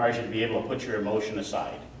resolution requires you to be able to put your emotion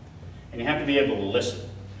aside. And you have to be able to listen.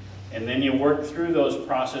 And then you work through those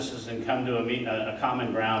processes and come to a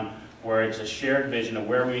common ground where it's a shared vision of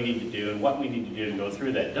where we need to do and what we need to do to go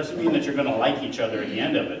through that. It doesn't mean that you're going to like each other at the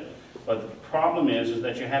end of it. But the problem is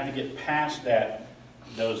that you have to get past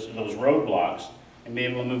those roadblocks and be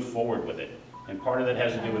able to move forward with it. And part of that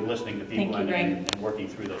has to do with listening to people and working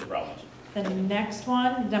through those problems. The next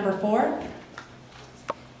one, number 4.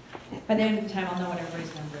 By the end of the time, I'll know what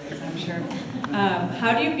everybody's number is, I'm sure.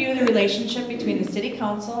 How do you view the relationship between the city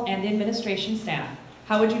council and the administration staff?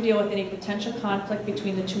 How would you deal with any potential conflict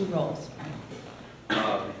between the two roles?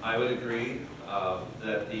 I would agree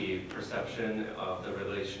that the perception of the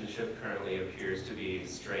relationship currently appears to be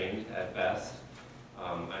strained at best.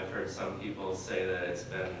 I've heard some people say that it's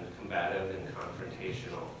been combative and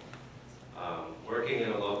confrontational. Working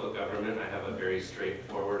in a local government, I have a very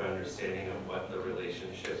straightforward understanding of what the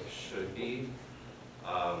relationship should be.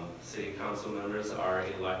 City council members are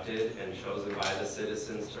elected and chosen by the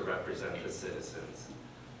citizens to represent the citizens.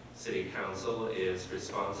 City council is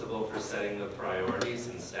responsible for setting the priorities,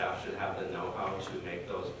 and staff should have the know-how to make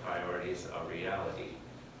those priorities a reality.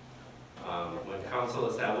 When council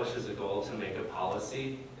establishes a goal to make a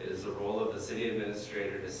policy, it is the role of the city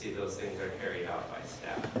administrator to see those things are carried out by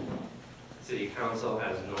staff. City council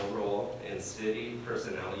has no role in city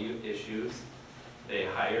personnel issues. They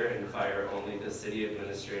hire and fire only the city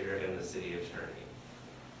administrator and the city attorney.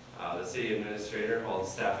 The city administrator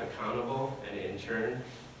holds staff accountable, and in turn,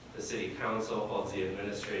 the city council holds the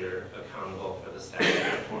administrator accountable for the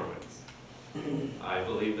staff's performance. I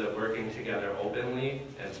believe that working together openly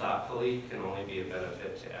and thoughtfully can only be a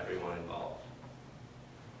benefit to everyone involved.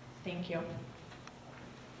 Thank you.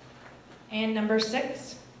 And number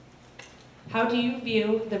 6. How do you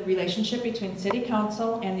view the relationship between city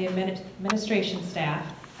council and the administration staff?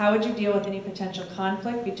 How would you deal with any potential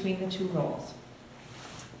conflict between the two roles?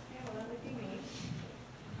 Yeah, well, that would be me.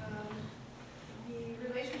 The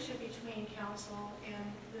relationship between council and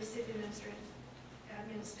the city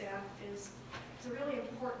admin staff is a really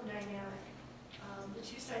important dynamic. The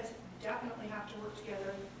two sides definitely have to work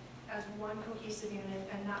together as one cohesive unit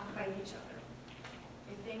and not fight each other.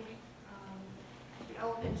 I think the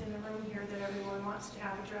elephant in the room here that everyone wants to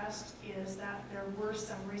have addressed is that there were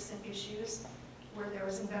some recent issues where there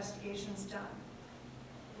was investigations done.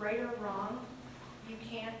 Right or wrong, you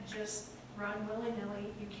can't just run willy-nilly.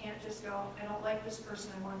 You can't just go, I don't like this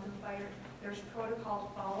person, I want them fired. There's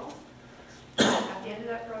protocol to follow. At the end of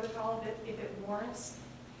that protocol, if it warrants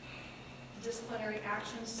disciplinary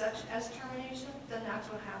action such as termination, then that's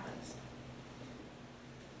what happens.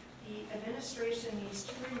 The administration needs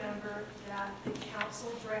to remember that the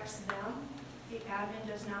council directs them. The admin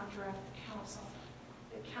does not direct the council.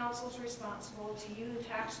 The council's responsible to you, the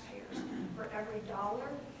taxpayers, for every dollar,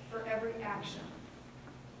 for every action.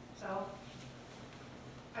 So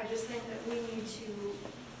I just think that we need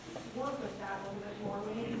to work with that a little bit more.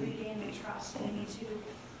 We need to regain the trust. We need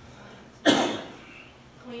to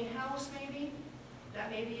clean house, maybe. That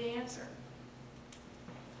may be the answer.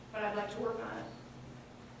 But I'd like to work on it.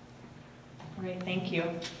 All right, thank you.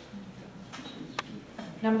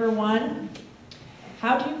 Number 1,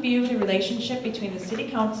 how do you view the relationship between the city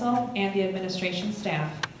council and the administration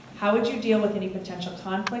staff? How would you deal with any potential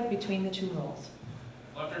conflict between the two roles?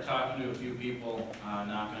 After talking to a few people,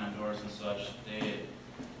 knocking on doors and such,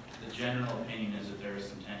 the general opinion is that there is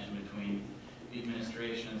some tension between the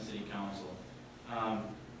administration and the city council.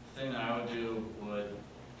 The thing that I would do would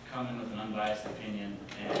come in with an unbiased opinion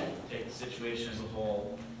and take the situation as a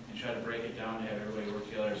whole and try to break it down to have everybody work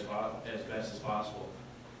together as best as possible.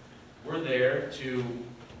 We're there to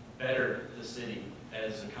better the city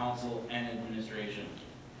as a council and administration.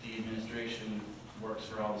 The administration works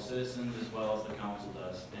for all the citizens as well as the council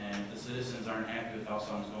does. And if the citizens aren't happy with how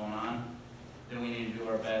something's going on, then we need to do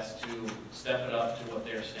our best to step it up to what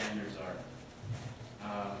their standards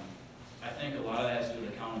are. I think a lot of that has to do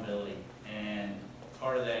with accountability. And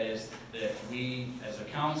part of that is that we, as a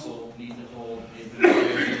council, need to hold the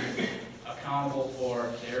administration accountable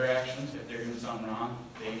for their actions. If they're doing something wrong,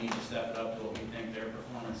 they need to step it up to what we think their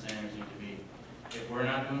performance standards need to be. If we're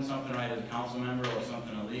not doing something right as a council member or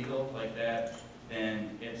something illegal like that,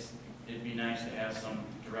 then it'd be nice to have some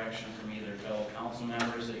direction from either fellow council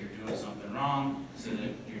members that you're doing something wrong so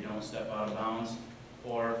that you don't step out of bounds,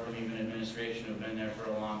 or from even administration who've been there for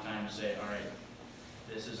a long time to say, all right,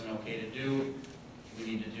 this isn't okay to do, we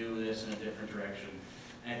need to do this in a different direction.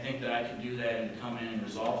 And I think that I can do that and come in and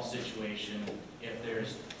resolve a situation if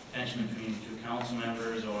there's tension between two council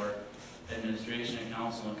members or administration and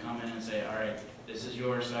council, and come in and say, all right, this is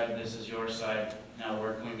your side, this is your side, now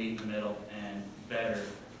where can we meet in the middle and better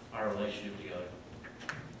our relationship together.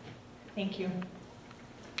 Thank you.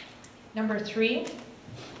 Number 3,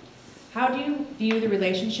 how do you view the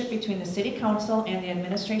relationship between the city council and the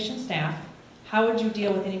administration staff? How would you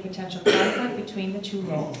deal with any potential conflict between the two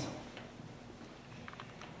roles?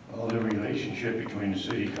 Well, the relationship between the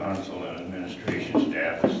city council and administration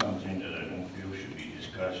staff is something that I don't feel should be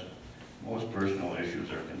discussed. Most personal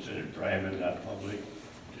issues are considered private, not public.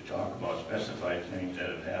 To talk about specified things that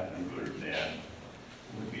have happened, good or bad,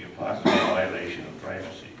 would be a possible violation of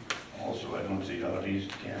privacy. Also, I don't see how these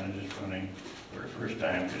candidates running for the first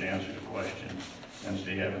time could answer the question, since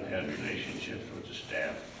they haven't had relationships with the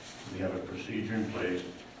staff. We have a procedure in place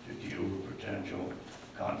to deal with potential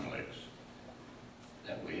conflicts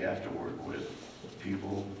that we have to work with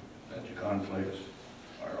people that the conflicts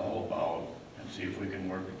are all about, and see if we can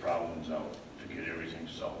work the problems out to get everything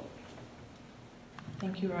solved.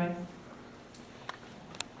 Thank you, Roy.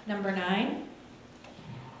 Number 9,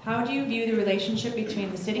 how do you view the relationship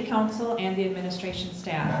between the city council and the administration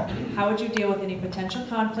staff? How would you deal with any potential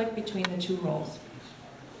conflict between the two roles?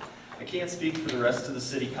 I can't speak for the rest of the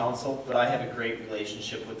city council, but I have a great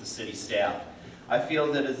relationship with the city staff. I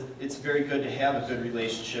feel that it's very good to have a good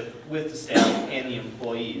relationship with the staff and the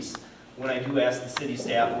employees. When I do ask the city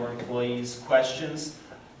staff or employees questions,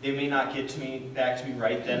 they may not get back to me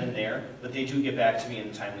right then and there, but they do get back to me in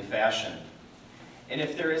a timely fashion. And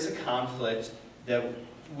if there is a conflict that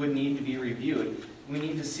would need to be reviewed, we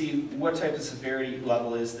need to see what type of severity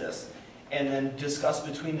level is this, and then discuss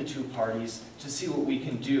between the two parties to see what we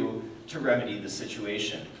can do to remedy the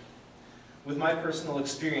situation. With my personal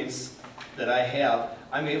experience that I have,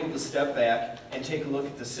 I'm able to step back and take a look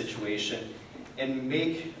at the situation and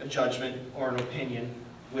make a judgment or an opinion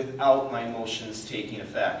without my emotions taking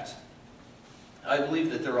effect. I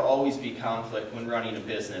believe that there will always be conflict when running a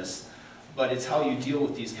business, but it's how you deal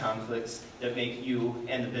with these conflicts that make you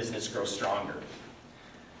and the business grow stronger.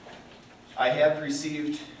 I have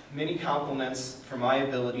received many compliments for my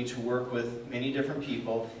ability to work with many different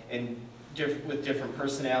people and with different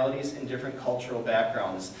personalities and different cultural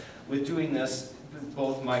backgrounds. With doing this,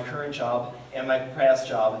 both my current job and my past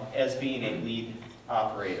job as being a lead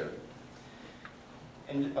operator.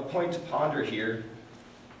 And a point to ponder here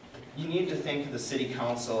You need to think of the city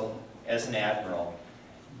council as an admiral,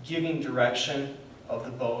 giving direction of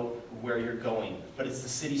the boat where you're going. But it's the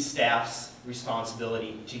city staff's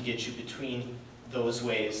responsibility to get you between those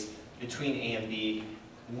ways, between A and B.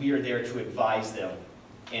 We are there to advise them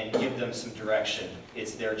and give them some direction.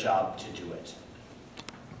 It's their job to do it.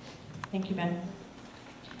 Thank you, Ben.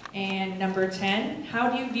 And number 10, how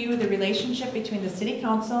do you view the relationship between the city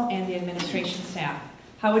council and the administration staff?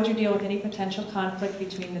 How would you deal with any potential conflict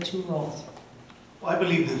between the two roles? Well, I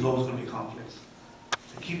believe there's always going to be conflicts.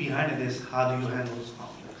 The key behind it is, how do you handle those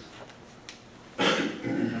conflicts?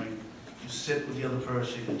 You sit with the other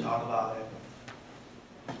person, you talk about it,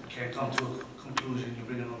 you can't come to a conclusion, you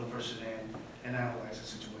bring another person in and analyze the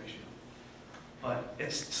situation. But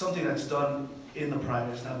it's something that's done in the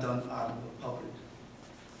private, it's not done out in the public.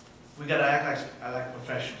 We gotta act like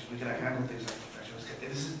professionals, we gotta handle things like professionals.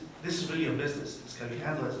 This is really a business, it's gotta be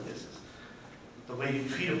handled as a business. The way you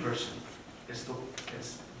treat a person is the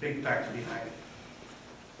big factor behind it.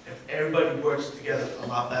 If everybody works together a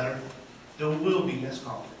lot better, there will be less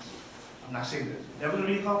conflicts. I'm not saying there's never gonna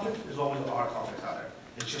be a conflict, there's always are conflicts out there.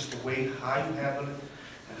 It's just the way how you handle it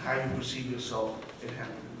and how you perceive yourself in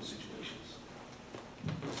handling those situations.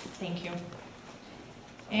 Thank you.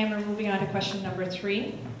 And we're moving on to question number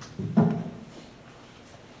 3.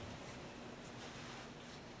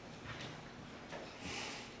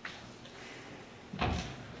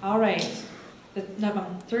 All right, the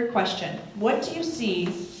third question. What do you see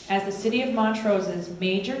as the City of Montrose's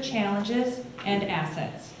major challenges and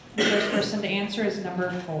assets? The first person to answer is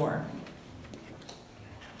number 4.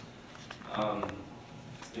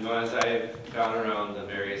 As I've gone around the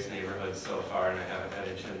various neighborhoods so far, and I haven't had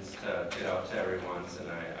a chance to get out to everyone's, and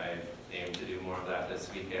I aim to do more of that this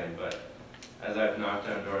weekend, but as I've knocked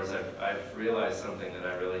on doors, I've realized something that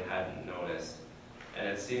I really hadn't noticed. And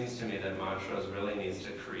it seems to me that Montrose really needs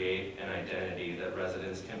to create an identity that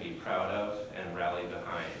residents can be proud of and rally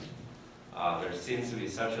behind. There seems to be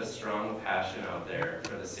such a strong passion out there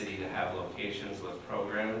for the city to have locations with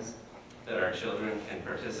programs that our children can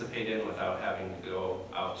participate in without having to go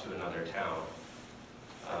out to another town.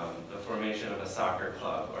 The formation of a soccer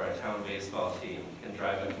club or a town baseball team can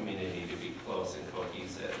drive a community to be close and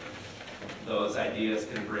cohesive. Those ideas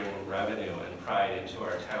can bring revenue and pride into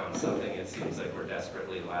our town, something it seems like we're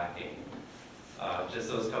desperately lacking. Just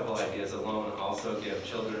those couple ideas alone also give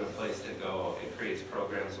children a place to go. It creates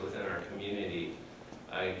programs within our community.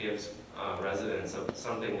 It gives residents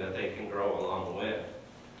something that they can grow along with.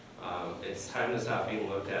 It's time to stop being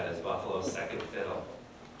looked at as Buffalo's second fiddle.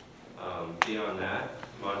 Beyond that,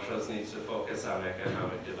 Montrose needs to focus on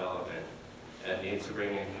economic development. It needs to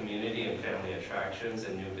bring in community and family attractions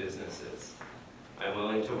and new businesses. I'm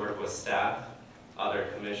willing to work with staff, other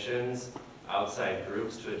commissions, outside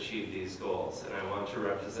groups to achieve these goals, and I want to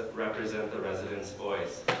represent the residents'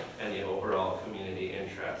 voice and the overall community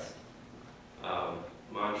interest.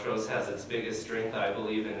 Montrose has its biggest strength, I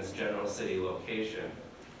believe, in its general city location,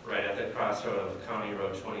 right at the crossroad of County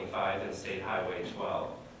Road 25 and State Highway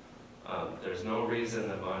 12. There's no reason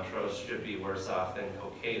that Montrose should be worse off than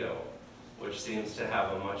Cokato, which seems to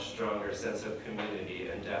have a much stronger sense of community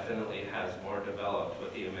and definitely has more developed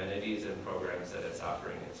with the amenities and programs that it's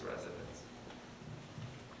offering its residents.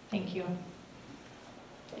 Thank you.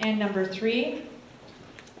 And number 3,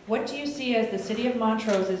 what do you see as the City of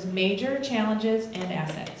Montrose's major challenges and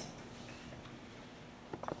assets?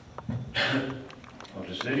 Well,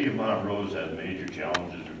 the city of Montrose has major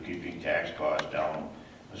challenges of keeping tax costs down,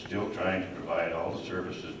 but still trying to provide all the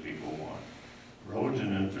services people want. Roads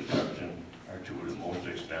and infrastructure are two of the most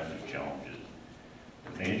expensive challenges.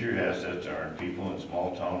 The major assets are in people and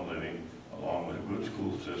small town living, along with a good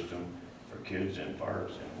school system for kids and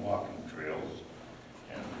parks and walking trails,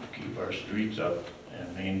 and keep our streets up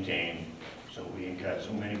and maintained so we ain't got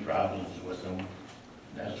so many problems with them.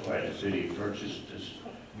 That's why the city purchased this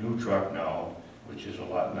new truck now, which is a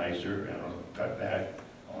lot nicer and will cut back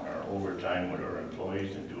on our overtime with our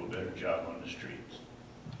employees and do a better job on the streets.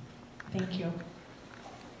 Thank you.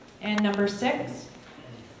 And number 6,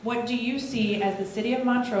 what do you see as the City of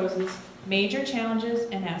Montrose's major challenges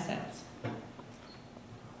and assets?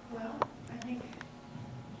 Well, I think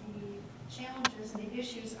the challenges and the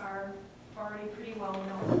issues are already pretty well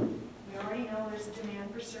known. We already know there's a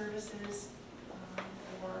demand for services,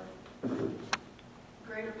 for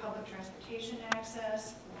greater public transportation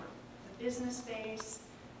access, for the business space,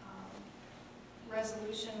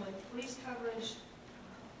 resolution with police coverage,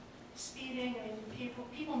 speeding. I mean,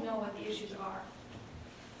 people know what the issues are.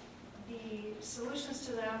 The solutions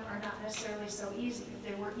to them are not necessarily so easy. If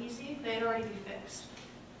they were easy, they'd already be fixed.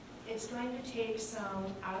 It's going to take some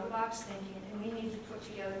out-of-the-box thinking, and we need to put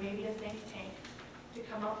together maybe a think tank to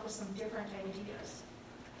come up with some different ideas.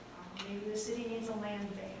 Maybe the city needs a land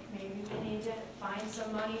bank. Maybe we need to find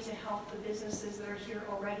some money to help the businesses that are here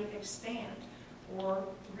already expand or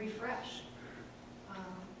refresh.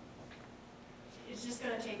 It's just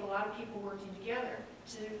going to take a lot of people working together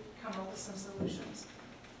to come up with some solutions.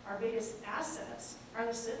 Our biggest assets are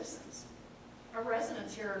the citizens. Our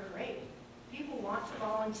residents here are great. People want to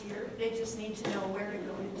volunteer, they just need to know where to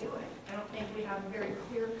go to do it. I don't think we have a very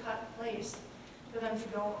clear-cut place for them to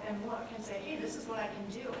go and look and say, hey, this is what I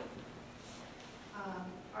can do.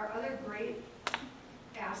 Our other great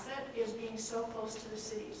asset is being so close to the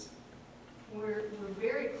cities. We're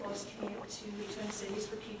very close commute to the Twin Cities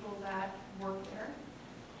for people that work there,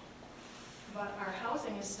 but our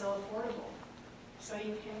housing is still affordable. So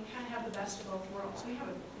you can kind of have the best of both worlds. We have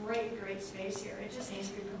a great, great space here. It just needs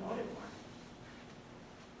to be promoted more.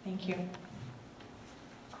 Thank you.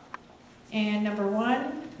 And number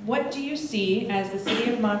 1, what do you see as the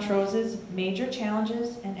City of Montrose's major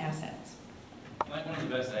challenges and assets? I think one of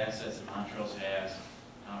the best assets that Montrose has,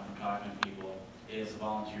 from talking to people, is the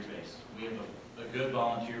volunteer base. We have a good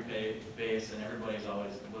volunteer base, and everybody's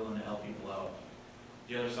always willing to help people out.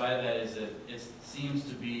 The other side of that is that it seems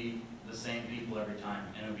to be the same people every time,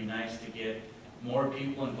 and it would be nice to get more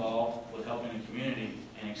people involved with helping the community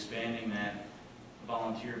and expanding that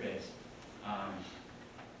volunteer base.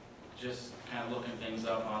 Just kind of looking things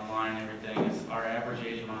up online and everything, our average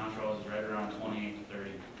age in Montrose is right around 28 to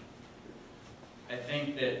 30. I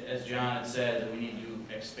think that, as John had said, that we need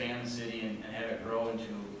to expand the city and have it grow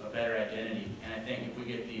into a better identity. And I think if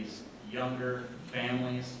we get these younger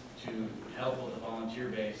families to help with the volunteer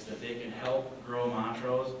base, that they can help grow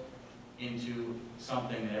Montrose into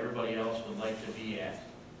something that everybody else would like to be at,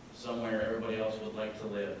 somewhere everybody else would like to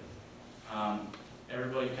live.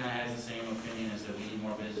 Everybody kind of has the same opinion, as that we need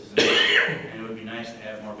more businesses, and it would be nice to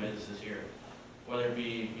have more businesses here. Whether it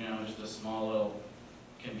be, just a small little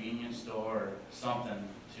convenience store or something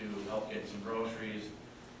to help get some groceries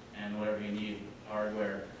and whatever you need,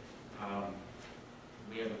 hardware.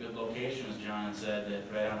 We have a good location, as John had said,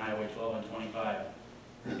 that right on Highway 12 and 25.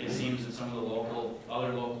 It seems that some of the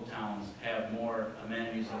other local towns have more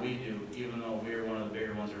amenities than we do, even though we're one of the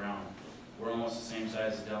bigger ones around. We're almost the same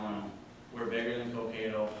size as Delano. We're bigger than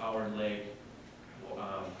Cokato, Howard Lake.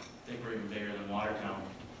 I think we're even bigger than Watertown.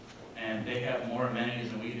 And they have more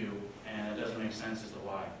amenities than we do, and it doesn't make sense as to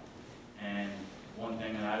why. And one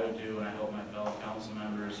thing that I would do, and I hope my fellow council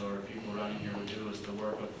members or people running here would do, is to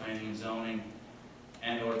work with planning and zoning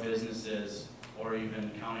and or businesses or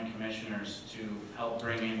even county commissioners to help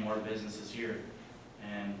bring in more businesses here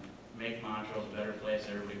and make Montrose a better place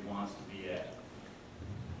everybody wants to be at.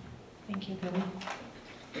 Thank you, Billy.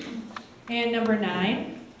 And number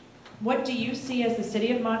 9, what do you see as the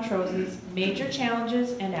City of Montrose's major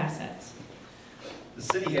challenges and assets? The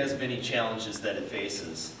city has many challenges that it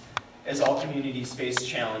faces. As all communities face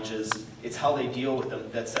challenges, it's how they deal with them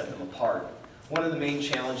that set them apart. One of the main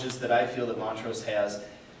challenges that I feel that Montrose has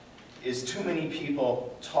is too many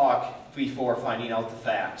people talk before finding out the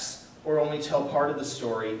facts, or only tell part of the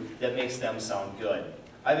story that makes them sound good.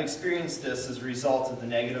 I've experienced this as a result of the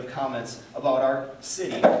negative comments about our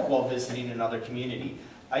city while visiting another community.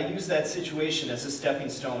 I use that situation as a stepping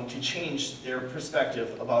stone to change their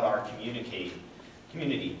perspective about our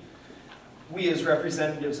community. We as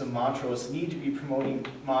representatives of Montrose need to be promoting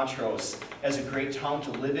Montrose as a great town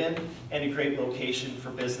to live in and a great location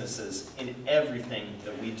for businesses in everything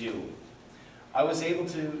that we do. I was able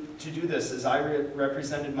to do this as I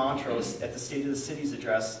represented Montrose at the State of the City's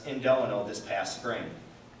address in Delano this past spring.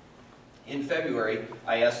 In February,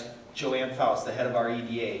 I asked Joanne Faust, the head of our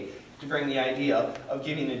EDA, to bring the idea of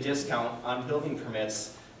giving a discount on building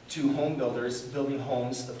permits to home builders building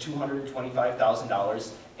homes of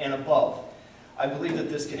 $225,000 and above. I believe that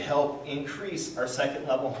this could help increase our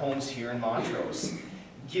second-level homes here in Montrose,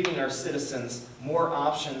 giving our citizens more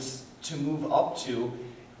options to move up to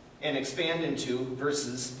and expand into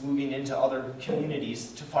versus moving into other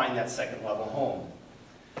communities to find that second-level home.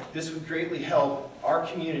 This would greatly help our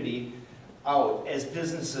community out as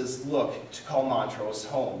businesses look to call Montrose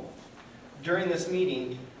home. During this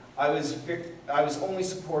meeting, I was only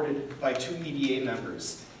supported by 2 EDA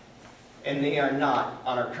members, and they are not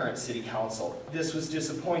on our current city council. This was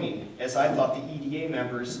disappointing, as I thought the EDA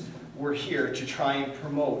members were here to try and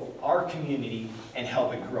promote our community and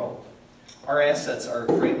help it grow. Our assets are a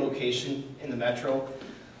great location in the metro.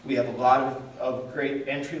 We have a lot of great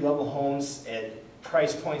entry-level homes at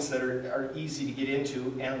price points that are easy to get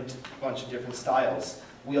into and a bunch of different styles.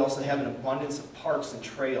 We also have an abundance of parks and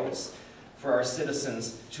trails for our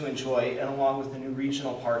citizens to enjoy, and along with the new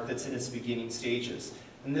regional park that's in its beginning stages.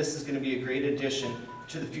 And this is going to be a great addition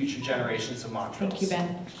to the future generations of Montrose. Thank you,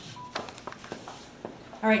 Ben.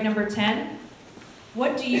 All right, number 10.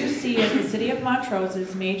 What do you see as the city of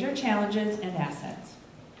Montrose's major challenges and assets?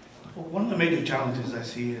 Well, one of the major challenges I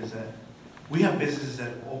see is that we have businesses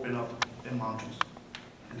that open up in Montrose,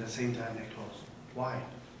 and at the same time they close. Why?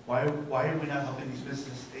 Why are we not helping these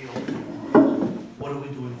businesses stay open? What are we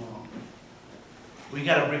doing wrong? We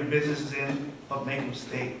gotta bring businesses in, but make them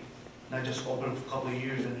stay, not just open for a couple of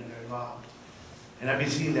years and then they're gone. And I've been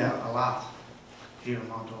seeing that a lot here in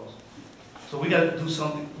Montrose. So we gotta do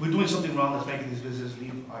something, we're doing something wrong that's making these businesses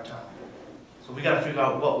leave our town. So we gotta figure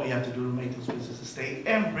out what we have to do to make those businesses stay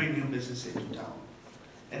and bring new businesses into town.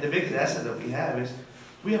 And the biggest asset that we have is,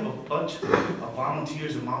 we have a bunch of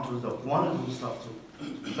volunteers in Montrose that wanna do stuff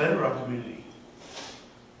to better our community.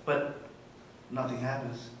 But nothing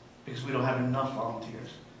happens because we don't have enough volunteers.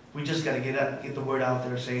 We just gotta get the word out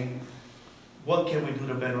there saying, what can we do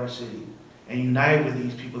to better our city? And unite with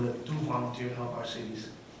these people that do volunteer to help our cities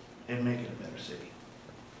and make it a better city.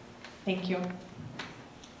 Thank you.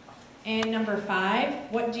 And number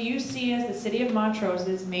 5, what do you see as the city of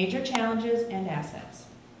Montrose's major challenges and assets?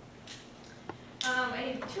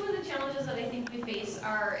 Two of the challenges that I think we face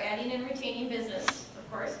are adding and retaining business,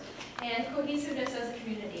 of course, and cohesiveness as a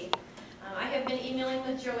community. I have been emailing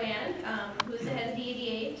with Joanne, who is the head of the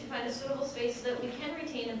ADA, to find a suitable space so that we can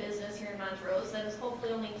retain a business here in Montrose that is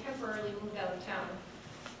hopefully only temporarily moved out of town.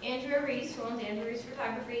 Andrea Reese, who owns Andrea Reese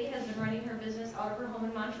Photography, has been running her business out of her home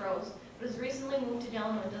in Montrose, but has recently moved to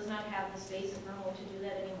Delano and does not have the space in her home to do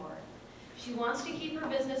that anymore. She wants to keep her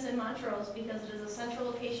business in Montrose because it is a central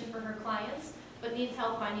location for her clients, but needs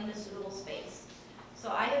help finding a suitable space. So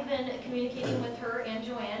I have been communicating with her and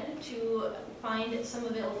Joanne to find some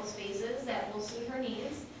available spaces that will suit her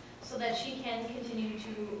needs so that she can continue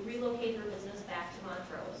to relocate her business back to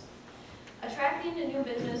Montrose. Attracting a new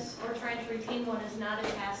business or trying to retain one is not a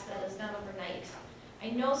task that is done overnight. I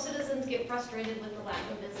know citizens get frustrated with the lack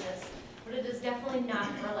of business, but it is definitely not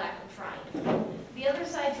for a lack of trying. The other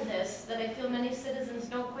side to this that I feel many citizens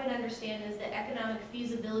don't quite understand is the economic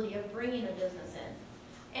feasibility of bringing a business in.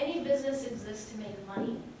 Any business exists to make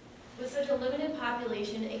money. With such a limited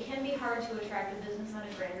population, it can be hard to attract a business on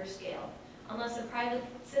a grander scale, unless a private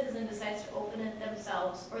citizen decides to open it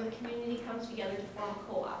themselves or the community comes together to form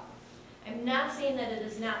a co-op. I'm not saying that it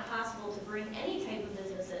is not possible to bring any type of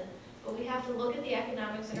business in, but we have to look at the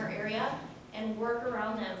economics in our area and work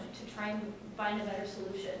around them to try and find a better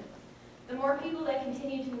solution. The more people that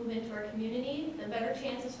continue to move into our community, the better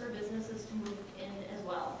chances for businesses to move in as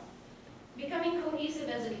well. Becoming cohesive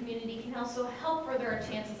as a community can also help further our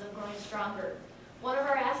chances of growing stronger. One of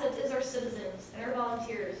our assets is our citizens, and our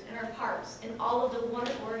volunteers, and our parks, and all of the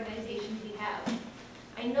wonderful organizations we have.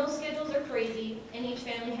 I know schedules are crazy, and each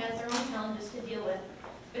family has their own challenges to deal with,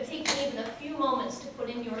 but taking even a few moments to put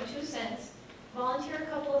in your 2 cents, volunteer a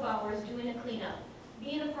couple of hours doing a cleanup,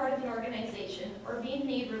 being a part of an organization, or being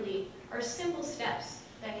neighborly are simple steps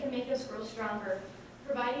that can make us grow stronger.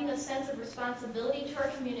 Providing a sense of responsibility to our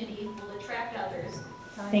community will attract others.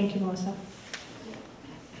 Thank you, Melissa.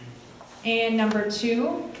 And number 2,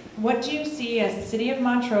 what do you see as the city of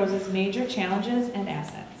Montrose's major challenges and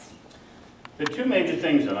assets? The 2 major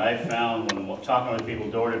things that I've found when talking with people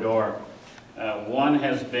door to door, one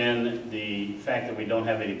has been the fact that we don't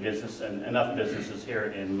have any enough businesses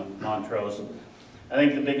here in Montrose. I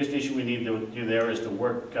think the biggest issue we need to do there is to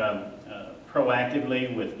work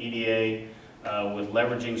proactively with EDA, with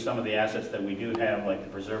leveraging some of the assets that we do have, like the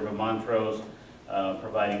Preserve of Montrose,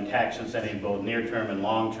 providing tax incentive both near-term and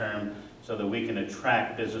long-term, so that we can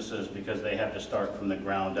attract businesses because they have to start from the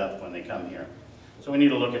ground up when they come here. So we need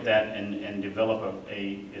to look at that and develop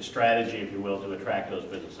a strategy, if you will, to attract those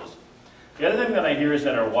businesses. The other thing that I hear is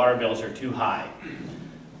that our water bills are too high.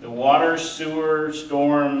 The water, sewer,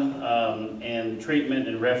 storm, and treatment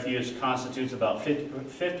and refuse constitutes about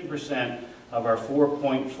 50% of our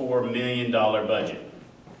 $4.4 million budget.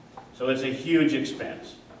 So it's a huge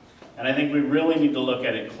expense. And I think we really need to look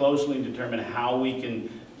at it closely and determine how we can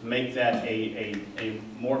make that a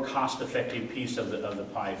more cost-effective piece of the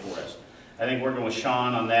pie for us. I think working with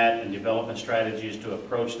Sean on that and developing strategies to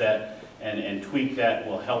approach that and tweak that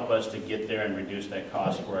will help us to get there and reduce that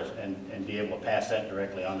cost for us and be able to pass that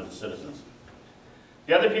directly on to the citizens.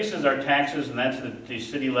 The other piece is our taxes, and that's the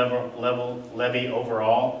city level levy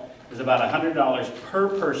overall is about $100 per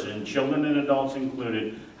person, children and adults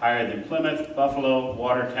included, higher than Plymouth, Buffalo,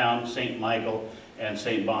 Watertown, St. Michael, and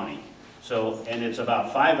St. Bonnie. So, and it's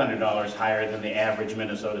about $500 higher than the average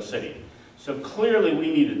Minnesota city. So clearly,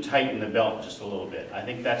 we need to tighten the belt just a little bit. I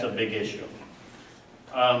think that's a big issue.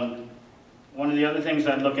 One of the other things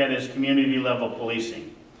I'd look at is community level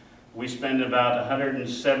policing. We spent about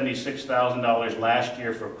 $176,000 last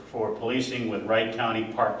year for policing with Wright County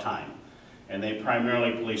part-time. And they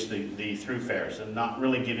primarily police the thoroughfares and not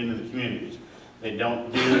really get into the communities. They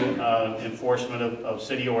don't do enforcement of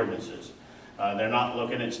city ordinances. They're not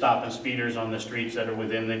looking at stopping speeders on the streets that are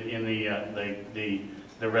within the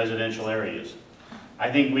residential areas.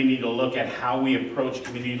 I think we need to look at how we approach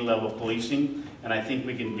community level policing, and I think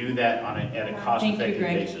we can do that at a cost-effective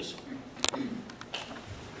basis.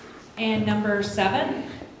 And number 7,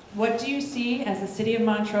 what do you see as the City of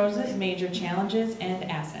Montrose's major challenges and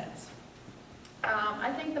assets?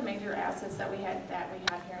 I think the major assets that we have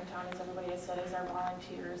here in town, as everybody has said, is our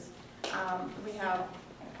volunteers. We have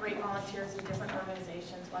great volunteers in different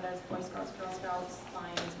organizations, whether it's Boy Scouts, Girl Scouts,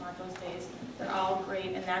 Lions, Montrose Days. They're all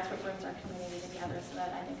great, and that's what brings our community together. So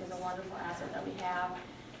that I think is a wonderful asset that we have.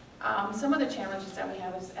 Some of the challenges that we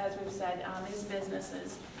have, is, as we've said, is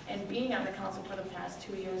businesses. And being on the council for the past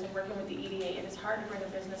 2 years and working with the EDA, it is hard to bring a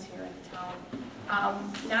business here in the town.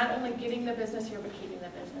 Not only getting the business here, but keeping the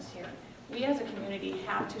business here. We as a community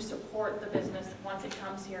have to support the business once it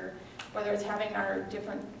comes here, whether it's having our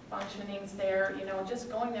different functionings there, you know, just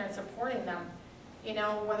going there and supporting them. You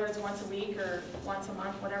know, whether it's once a week or once a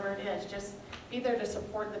month, whatever it is, just be there to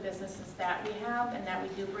support the businesses that we have and that we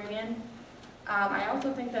do bring in. I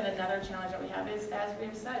also think that another challenge that we have is, as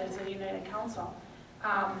we've said, is a united council.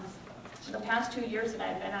 The past 2 years that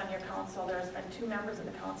I've been on your council, there's been 2 members of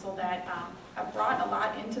the council that have brought a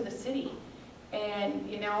lot into the city. And,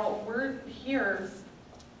 you know, we're here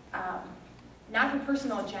not for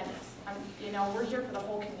personal agendas. You know, we're here for the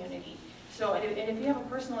whole community. So, and if you have a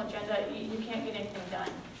personal agenda, you can't get anything done.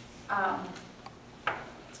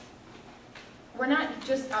 We're not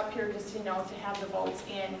just up here just, you know, to have the votes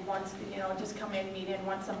in once, you know, just come in, meet in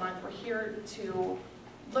once a month. We're here to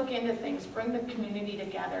look into things, bring the community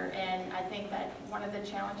together, and I think that one of the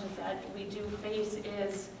challenges that we do face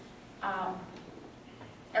is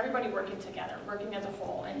everybody working together, working as a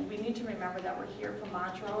whole, and we need to remember that we're here for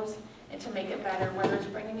Montrose and to make it better, whether it's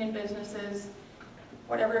bringing in businesses,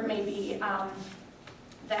 whatever it may be.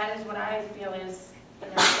 That is what I feel is, you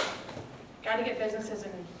know, got to get businesses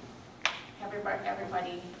and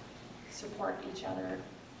everybody support each other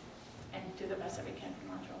and do the best that we can for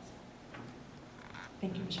Montrose.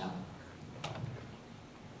 Thank you, Michelle.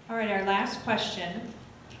 All right, our last question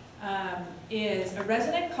is, a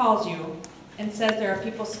resident calls you and says there are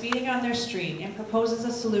people speeding on their street and proposes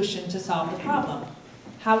a solution to solve the problem.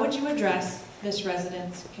 How would you address this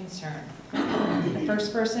resident's concern? The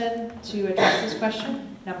first person to address this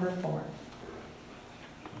question, number 4.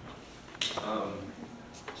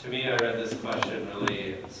 To me, I read this question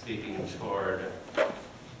really speaking toward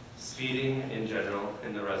speeding in general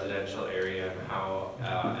in the residential area and how,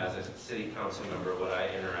 as a city council member, would I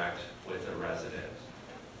interact with a resident.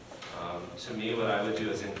 To me, what I would do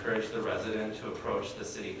is encourage the resident to approach the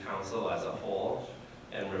city council as a whole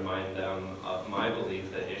and remind them of my belief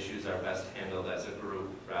that issues are best handled as a group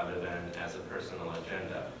rather than as a personal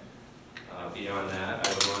agenda. Beyond that,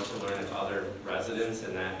 I would want to learn if other residents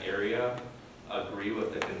in that area agree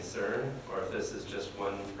with the concern, or if this is just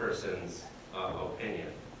one person's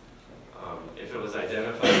opinion. If it was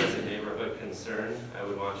identified as a neighborhood concern, I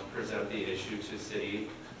would want to present the issue to city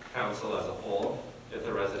council as a whole if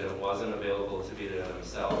the resident wasn't available to be there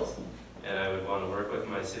themselves. And I would want to work with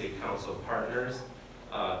my city council partners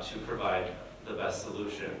to provide the best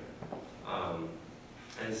solution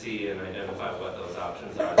and see and identify what those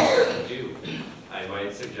options are that we can do. I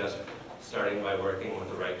might suggest starting by working with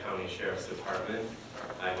the Wright County Sheriff's Department.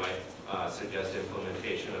 I might suggest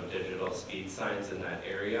implementation of digital speed signs in that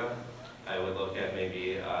area. I would look at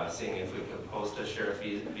maybe seeing if we could post a sheriff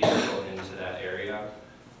vehicle into that area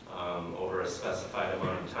over a specified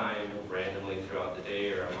amount of time, randomly throughout the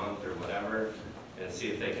day or a month or whatever, and see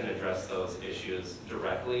if they can address those issues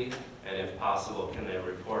directly, and if possible, can they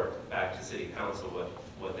report back to City Council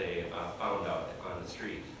what they found out on the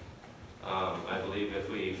street. I believe if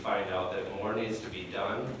we find out that more needs to be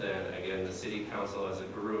done, then again, the City Council as a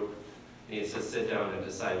group needs to sit down and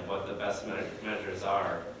decide what the best measures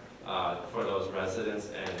are for those residents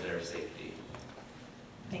and their safety.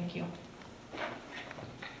 Thank you.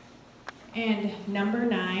 And number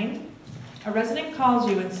 9, a resident calls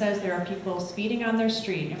you and says there are people speeding on their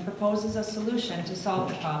street and proposes a solution to solve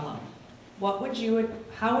the problem. How would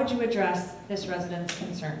you address this resident's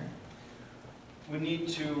concern? We need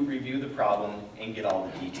to review the problem and get all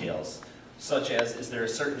the details, such as, is there a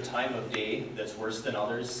certain time of day that's worse than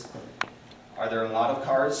others? Are there a lot of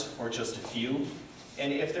cars or just a few?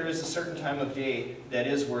 And if there is a certain time of day that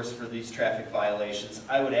is worse for these traffic violations,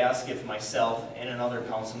 I would ask if myself and another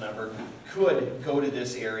council member could go to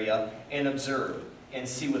this area and observe and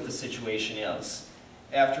see what the situation is.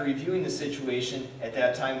 After reviewing the situation, at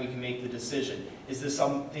that time we can make the decision. Is this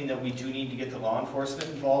something that we do need to get the law enforcement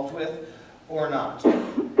involved with or not?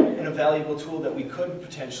 And a valuable tool that we could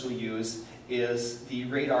potentially use is the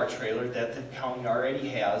radar trailer that the county already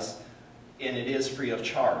has, and it is free of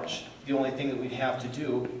charge. The only thing that we'd have to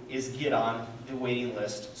do is get on the waiting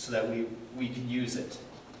list so that we can use it.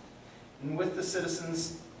 And with the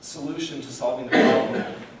citizens' solution to solving the problem,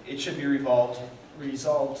 it should be resolved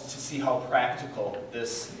to see how practical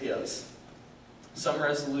this is. Some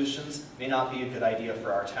resolutions may not be a good idea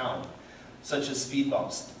for our town, such as speed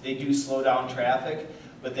bumps. They do slow down traffic,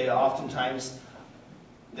 but they oftentimes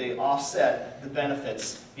offset the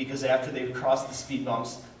benefits, because after they've crossed the speed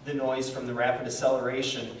bumps, the noise from the rapid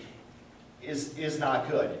acceleration is not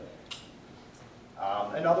good.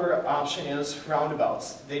 Another option is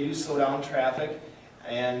roundabouts. They do slow down traffic,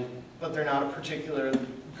 but they're not particularly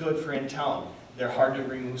good for in town. They're hard to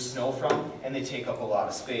remove snow from, and they take up a lot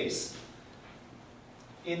of space.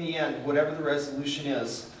 In the end, whatever the resolution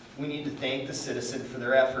is, we need to thank the citizen for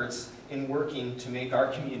their efforts in working to make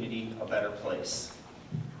our community a better place.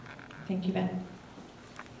 Thank you, Ben.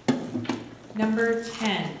 Number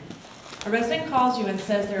 10. A resident calls you and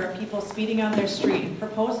says there are people speeding on their street and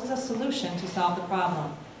proposes a solution to solve the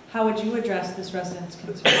problem. How would you address this resident's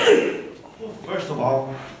concern? Well, first of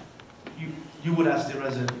all, you would ask the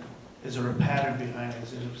resident, is there a pattern behind it?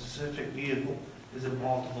 Is it a specific vehicle? Is it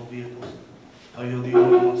multiple vehicles? Are you the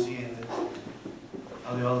only one seeing this?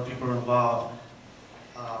 Are the other people involved?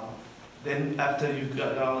 Then after you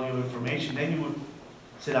got all your information, then you would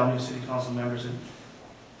sit down with your city council members and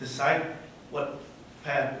decide what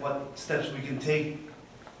steps we can take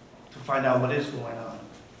to find out what is going on.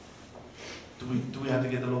 Do we have to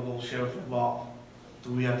get the local sheriff involved?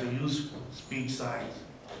 Do we have to use speed signs?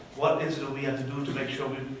 What is it that we have to do to make sure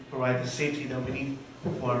we provide the safety that we need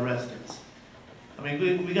for our residents? I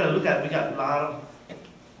mean, we got to look at, we got a lot of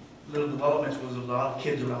little developments with a lot of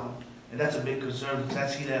kids around, and that's a big concern, because I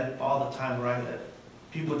see that all the time where I live.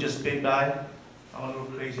 People just speed by. I'm a little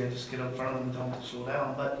crazy, I just get up front of them and tell them to slow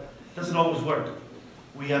down, but it doesn't always work.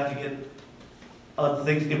 We have to get other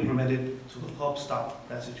things implemented to help stop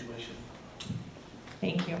that situation.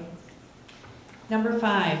 Thank you. Number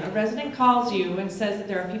 5, a resident calls you and says that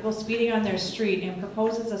there are people speeding on their street and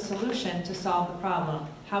proposes a solution to solve the problem.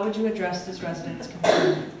 How would you address this resident's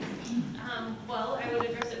concern? Well, I would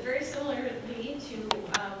address it very similarly to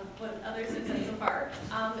what others have said so far.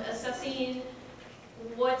 Assessing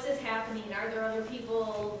what is happening. Are there other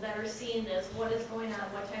people that are seeing this? What is going on?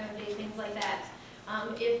 What time of day? Things like that.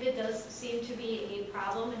 If it does seem to be a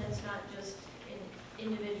problem and it's not just an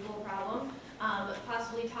individual problem,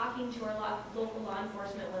 possibly talking to our local law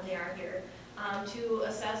enforcement when they are here to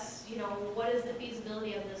assess, what is the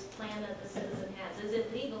feasibility of this plan that the citizen has? Is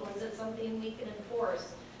it legal? Is it something we can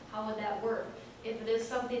enforce? How would that work? If it is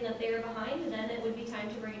something that they're behind, then it would be time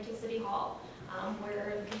to bring it to City Hall,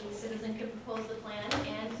 where the citizen could propose the plan,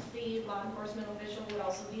 and the law enforcement official would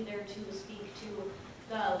also be there to speak to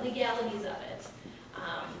the legalities of it.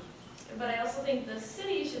 But I also think the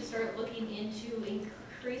city should start looking into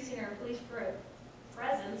increasing our police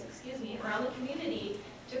presence, around the community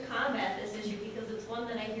to combat this issue, because it's one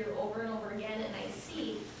that I hear over and over again, and I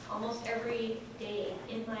see almost every day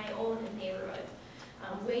in my own neighborhood.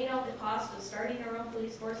 Weighing out the cost of starting our own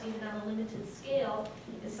police force, even on a limited scale,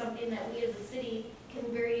 is something that we as a city can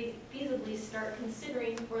very feasibly start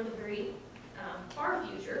considering for the very far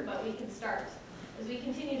future, but we can start. As we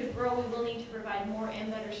continue to grow, we will need to provide more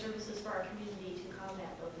and better services for our community to combat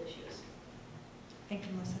those issues. Thank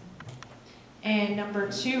you, Melissa. And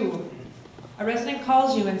number 2, a resident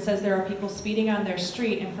calls you and says there are people speeding on their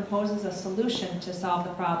street and proposes a solution to solve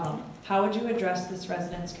the problem. How would you address this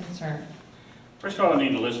resident's concern? First of all, I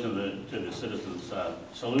need to listen to the citizen's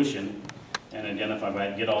solution and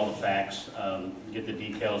identify, get all the facts, get the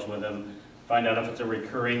details with them, find out if it's a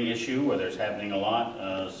recurring issue, whether it's happening a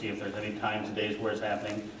lot, see if there's any times of days where it's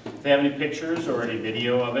happening, if they have any pictures or any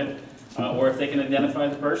video of it, or if they can identify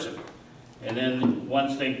the person. And then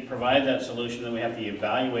once they provide that solution, then we have to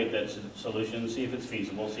evaluate that solution, see if it's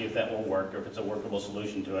feasible, see if that will work, or if it's a workable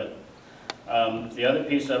solution to it. The other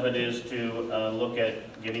piece of it is to look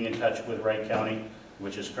at getting in touch with Wright County,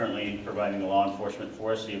 which is currently providing the law enforcement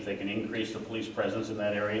for us, see if they can increase the police presence in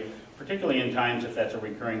that area, particularly in times if that's a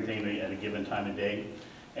recurring thing at a given time of day,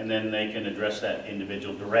 and then they can address that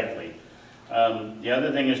individual directly. The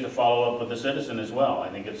other thing is to follow up with the citizen as well. I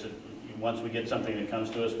think once we get something that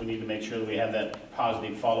comes to us, we need to make sure that we have that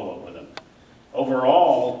positive follow-up with them.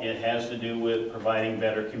 Overall, it has to do with providing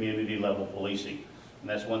better community-level policing. And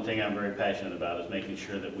that's one thing I'm very passionate about, is making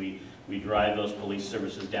sure that we drive those police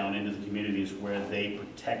services down into the communities where they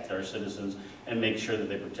protect our citizens and make sure that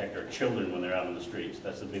they protect our children when they're out on the streets.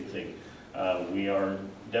 That's a big thing. We are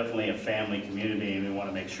definitely a family community, and we want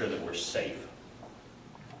to make sure that we're safe.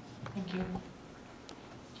 Thank you.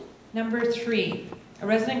 Number 3, a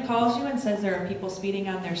resident calls you and says there are people speeding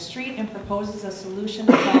on their street and proposes a solution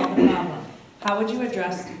to solve the problem. How would you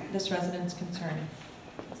address this resident's concern?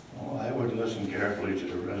 Well, I would listen carefully to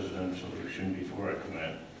the resident's solution before I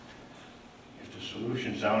commit. If the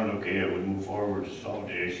solution sounded okay, I would move forward to solve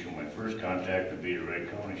the issue. My first contact would be the Wright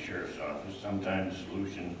County Sheriff's Office. Sometimes the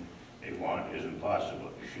solution they want isn't possible.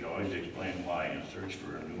 You should always explain why and search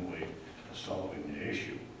for a new way of solving the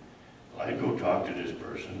issue. I'd go talk to this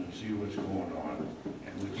person and see what's going on.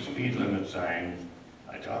 And with the speed limit sign,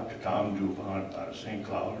 I talked to Tom DuPont out of St.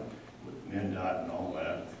 Cloud with MnDOT and all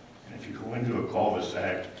that. And if you go into a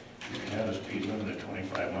cul-de-sac, you can have a speed limit of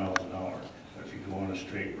 25 miles an hour. But if you go on a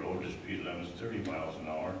straight road, the speed limit is 30 miles an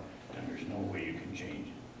hour, then there's no way you can change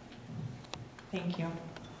it. Thank you.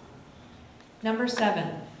 Number 7,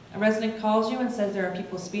 a resident calls you and says there are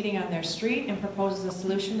people speeding on their street and proposes a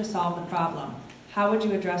solution to solve the problem. How would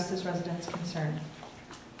you address this resident's concern?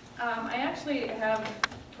 I actually have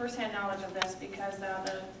firsthand knowledge of this because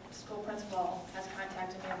the school principal has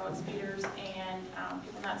contacted me about speeders and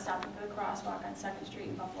people not stopping for the crosswalk on 2nd Street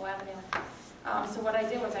and Buffalo Avenue. So what I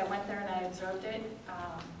did was I went there and I observed it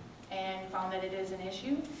and found that it is an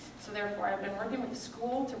issue. So therefore I've been working with the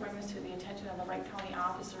school to bring this to the attention of the Wright County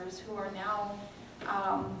officers who are now,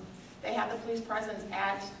 they have the police presence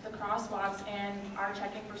at the crosswalks and are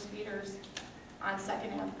checking for speeders on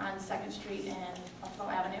 2nd Street and Buffalo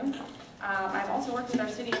Avenue. I've also worked with our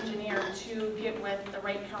city engineer to get with the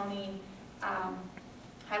Wright County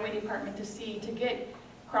Highway Department to get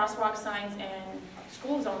crosswalk signs and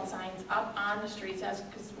school zone signs up on the streets,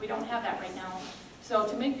 because we don't have that right now. So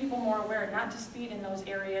to make people more aware, not to speed in those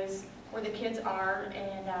areas where the kids are,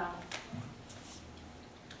 and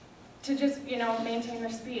to just, maintain their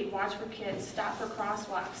speed, watch for kids, stop for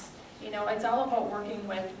crosswalks. It's all about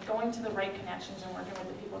going to the right connections and working with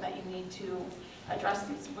the people that you need to address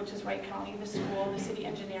these, which is Wright County, the school, the city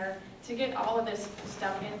engineer, to get all of this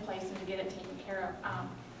stuff in place and to get it taken care of.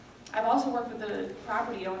 I've also worked with the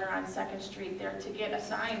property owner on 2nd Street there to get a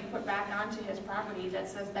sign put back onto his property that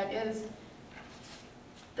says that is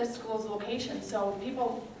the school's location. So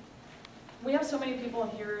we have so many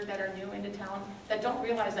people here that are new into town that don't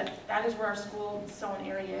realize that is where our school zone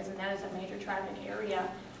area is, and that is a major traffic area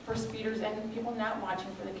for speeders and people not watching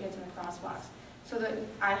for the kids in the crosswalks. So that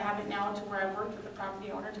I have it now to where I worked with the property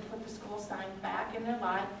owner to put the school sign back in their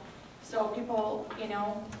lot, so people,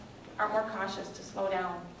 are more cautious to slow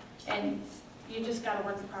down. And you just got to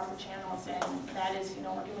work the proper channels, and that is,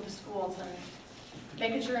 working with the schools and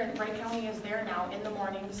making sure Wright County is there now in the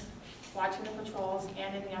mornings, watching the patrols,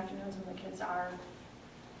 and in the afternoons when the kids are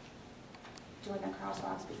doing their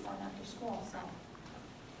crosswalks before and after school. So.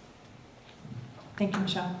 Thank you,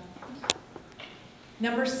 Michelle.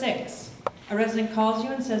 Number 6, a resident calls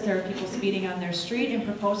you and says there are people speeding on their street and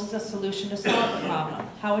proposes a solution to solve the problem.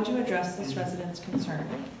 How would you address this resident's concern?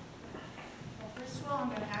 Well, first of all, I'm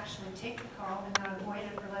going to actually take the call and not avoid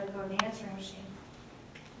it or let it go to the answering machine.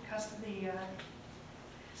 Because the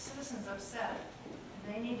citizen's upset.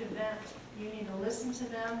 They need to vent. You need to listen to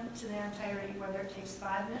them to their entirety, whether it takes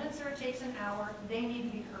 5 minutes or it takes an hour. They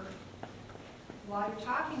need to be heard. While you're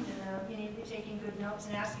talking to them, you need to be taking good notes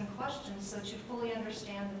and asking questions so that you fully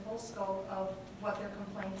understand the full scope of what their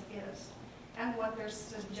complaint is and what their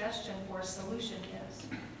suggestion for a solution is.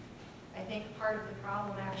 I think part of the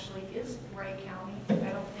problem actually is Wright County.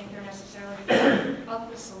 I don't think they're necessarily part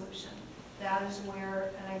of the solution. That is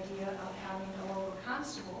where an idea of having a local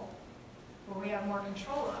constable, where we have more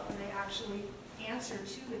control of, where they actually answer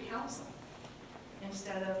to the council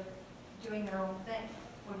instead of doing their own thing,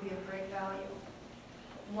 would be of great value.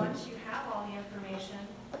 Once you have all the information,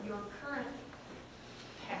 your current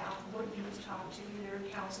path would be to talk to either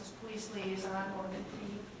council's police liaison or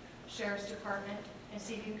the sheriff's department and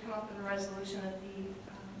see if you can come up with a resolution that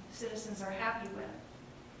the citizens are happy with.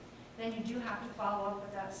 Then you do have to follow up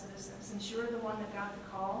with that citizen. Since you're the one that got the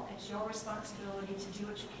call, it's your responsibility to do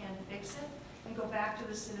what you can to fix it and go back to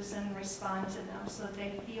the citizen and respond to them so that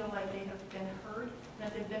they feel like they have been heard and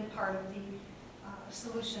that they've been part of the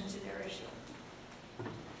solution to their issue.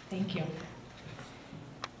 Thank you.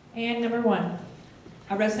 And number 1,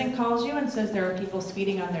 a resident calls you and says there are people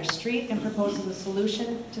speeding on their street and proposes a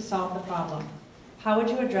solution to solve the problem. How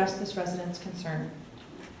would you address this resident's concern?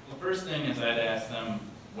 The first thing is I'd ask them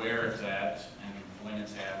where it's at and when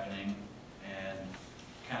it's happening, and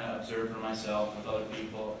kind of observe for myself with other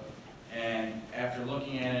people. And after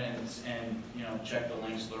looking at it and check the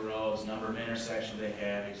lengths of the roads, number of intersections they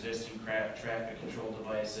have, existing traffic control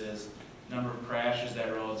devices, number of crashes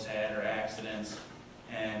that roads had or accidents,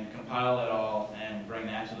 and compile it all and bring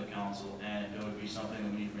that to the council, and if it would be something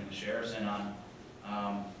that we need to bring the sheriffs in on.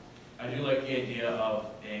 I do like the idea of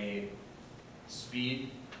a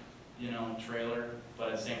speed, trailer, but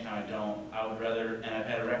at the same time I don't. I would rather, and I've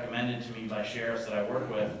had it recommended to me by sheriffs that I work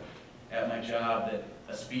with at my job, that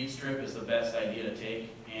a speed strip is the best idea to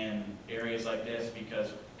take in areas like this,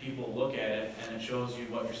 because people look at it and it shows you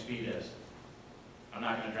what your speed is. I'm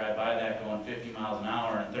not going to drive by that going 50 miles an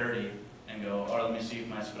hour and 30 and go, oh, let me see if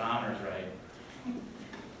my speedometer is right.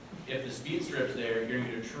 If the speed strip's there, you're going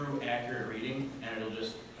to get a true, accurate reading, and it'll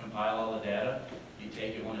just compile all the data. You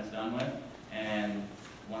take it when it's done with, and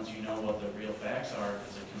once you know what the real facts are, if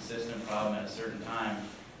it's a consistent problem at a certain time,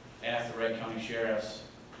 ask the Wright County Sheriffs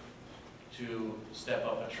to step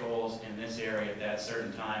up patrols in this area at that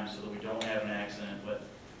certain time so that we don't have an accident with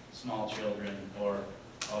small children or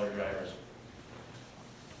other drivers.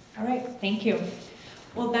 All right, thank you.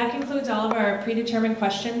 Well, that concludes all of our predetermined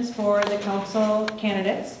questions for the council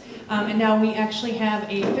candidates. And now we actually have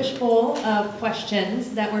a fishbowl of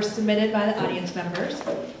questions that were submitted by the audience members.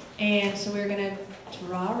 And so we're going to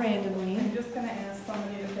draw randomly. I'm just going to ask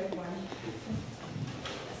somebody to pick one.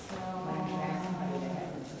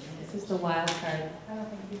 This is the wild card. I don't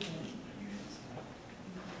think you can.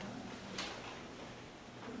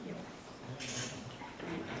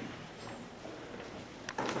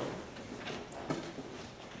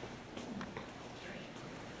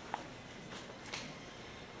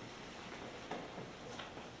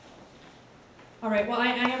 All right, well, I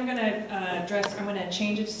am going to I'm going to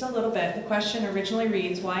change it just a little bit. The question originally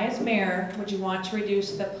reads, why as mayor would you want to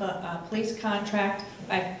reduce the police contract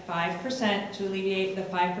by 5% to alleviate the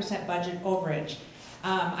 5% budget overage?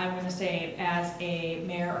 I'm going to say as a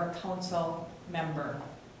mayor or council member,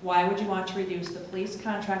 why would you want to reduce the police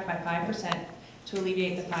contract by 5% to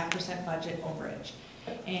alleviate the 5% budget overage?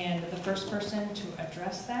 And the first person to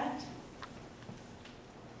address that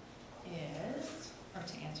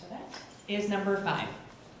is number 5.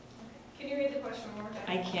 Can you read the question one more time?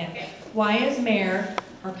 I can. Okay. Why as mayor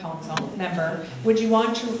or council member would you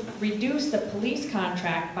want to reduce the police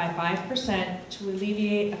contract by 5% to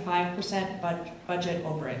alleviate a 5% budget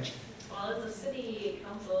overage? Well, as a city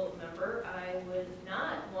council member, I would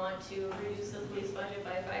not want to reduce the police budget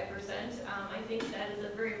by 5%. I think that is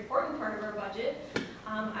a very important part of our budget.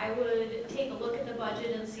 I would take a look at the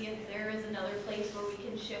budget and see if there is another place where we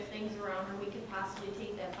can shift things around or we could possibly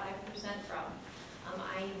take that 5% from.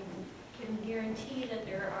 I can guarantee that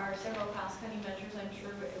there are several cost-cutting measures I'm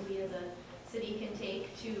sure we as a city can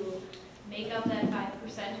take to make up that 5%,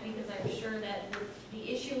 because I'm sure that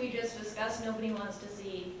the issue we just discussed, nobody wants to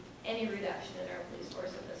see any reduction in our police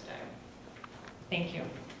force at this time. Thank you.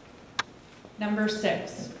 Number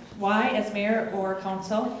 6, why as mayor or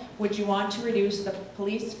council would you want to reduce the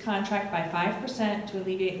police contract by 5% to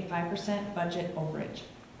alleviate the 5% budget overage?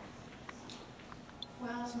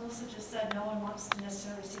 Well, as Melissa just said, no one wants to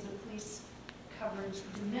necessarily see the police coverage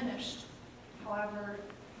diminished. However,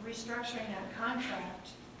 restructuring that contract,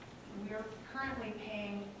 we're currently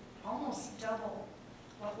paying almost double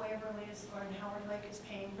what Waverly or Howard Lake is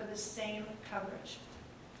paying for the same coverage.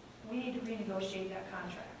 We need to renegotiate that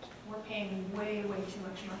contract. We're paying way, way too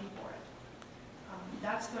much money for it.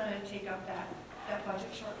 That's going to take up that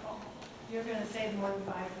budget shortfall. You're going to save more than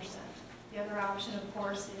 5%. The other option, of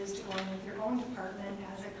course, is to go in with your own department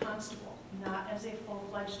as a constable, not as a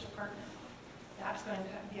full-fledged department. That's going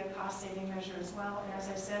to be a cost-saving measure as well. And as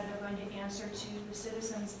I said, they're going to answer to the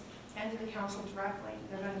citizens and to the council directly.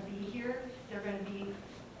 They're going to be here. They're going to be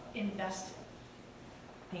invested.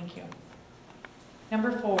 Thank you.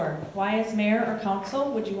 Number 4, why as mayor or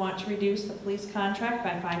council would you want to reduce the police contract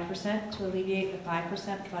by 5% to alleviate the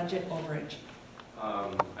 5% budget overage?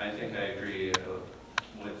 I think I agree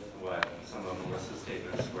with what some of Melissa's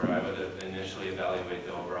statements were. I would initially evaluate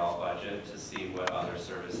the overall budget to see what other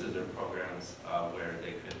services or programs where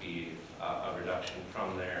they could be a reduction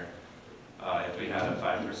from there. If we had a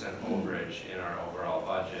 5% overage in our overall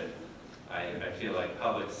budget, I feel like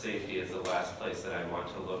public safety is the last place that I want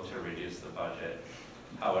to look to reduce the budget.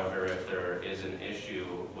 However, if there is an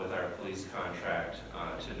issue with our police contract,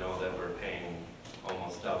 to know that we're paying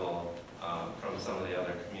almost double from some of the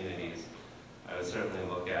other communities, I would certainly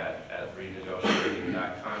look at renegotiating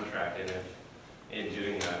that contract. And in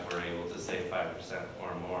doing that, we're able to save 5%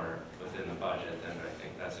 or more within the budget, then I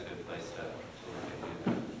think that's a good place to look and do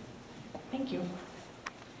that. Thank you.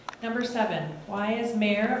 Number 7, why as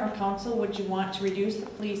mayor or council would you want to reduce the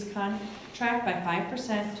police contract by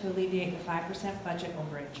 5% to alleviate the 5% budget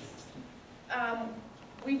overage?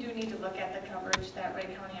 We do need to look at the coverage that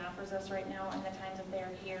Wright County offers us right now and the times that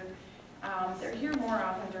they're here. They're here more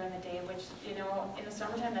often during the day, which, you know, in the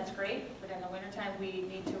summertime, that's great, but in the wintertime, we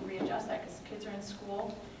need to readjust that because the kids are in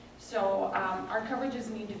school. So our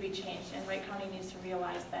coverages need to be changed, and Wright County needs to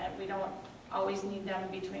realize that we don't always need them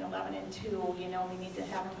between 11 and 2, you know, we need to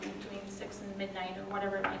have them between 6 and midnight or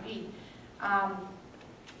whatever it might be. I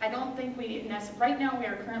don't think right now we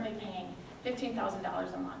are currently paying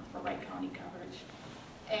 $15,000 a month for Wright County coverage.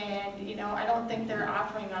 And, you know, I don't think they're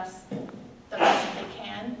offering us the best that they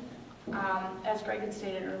can. As Greg had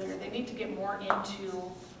stated earlier, they need to get more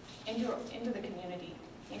into the community.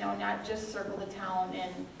 You know, not just circle the town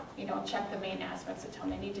and, you know, check the main aspects of town.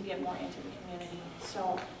 They need to get more into the community.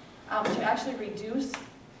 So to actually reduce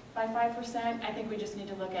by 5%, I think we just need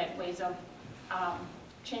to look at ways of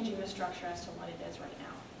changing the structure as to what it is right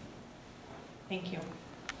now. Thank you.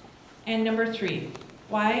 And number 3,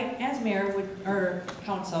 why as mayor or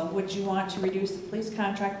council would you want to reduce the police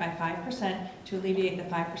contract by 5% to alleviate the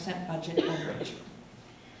 5% budget overage?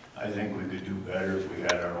 I think we could do better if we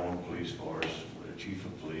had our own police force with a chief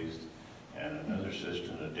of police and another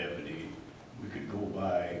assistant, a deputy. We could go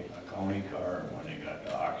buy a county car when they got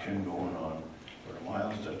the auction going on for the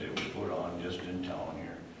miles that they would put on just in town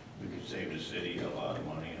here. We could save the city a lot of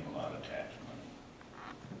money and a lot of tax money.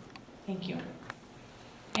 Thank you.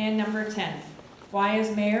 And number 10, why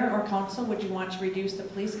as mayor or council would you want to reduce the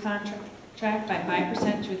police contract by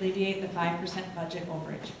 5% to alleviate the 5% budget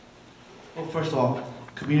overage? Well, first of all,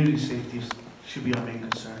 community safety should be our main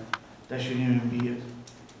concern. That shouldn't even be a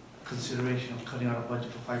consideration of cutting out a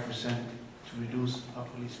budget for 5% to reduce our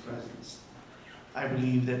police presence. I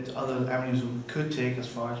believe that other avenues we could take as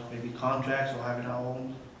far as maybe contracts or having our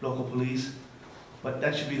own local police, but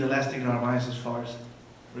that should be the last thing in our minds as far as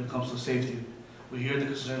when it comes to safety. We hear the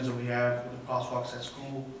concerns that we have with the crosswalks at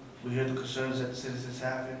school. We hear the concerns that citizens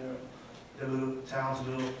have in their little towns,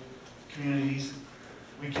 little communities.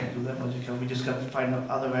 We can't do that much because we just got to find out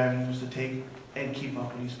other avenues to take and keep our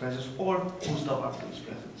police presence or boost up our police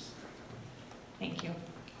presence. Thank you.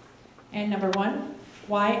 And number 1,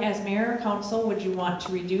 why as mayor or council would you want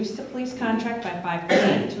to reduce the police contract by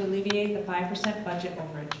 5% to alleviate the 5% budget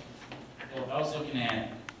overage? Well, I was looking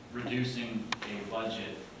at reducing a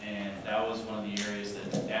budget, and that was one of the areas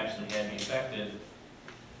that absolutely had me affected.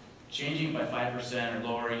 Changing by 5% or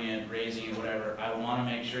lowering it, raising it, whatever, I want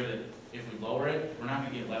to make sure that if we lower it, we're not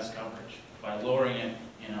going to get less coverage. By lowering it,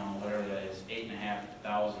 you know, whatever that is,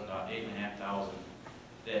 $8,500,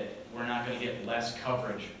 that we're not going to get less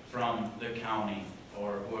coverage from the county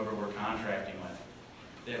or whoever we're contracting with.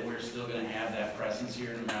 That we're still going to have that presence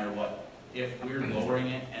here no matter what. If we're lowering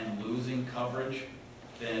it and losing coverage,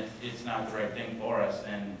 then it's not the right thing for us,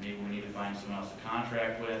 and maybe we need to find someone else to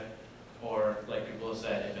contract with, or like people have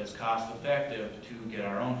said, if it's cost effective to get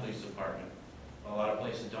our own police department. A lot of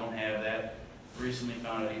places don't have that. Recently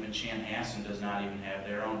found out even Chanhassen does not even have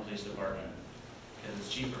their own police department, because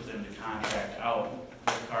it's cheaper for them to contract out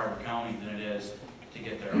with Carver County than it is to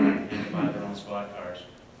get their own and to buy their own squad cars.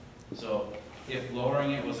 So if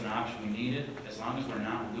lowering it was an option we needed, as long as we're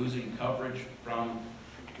not losing coverage from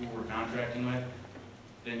who we're contracting with,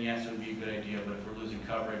 then yes, it would be a good idea. But if we're losing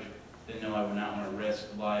coverage, then no, I would not want to risk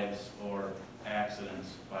lives or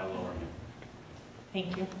accidents by lowering it.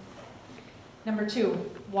 Thank you. Number 2,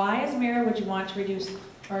 why as mayor would you want to reduce,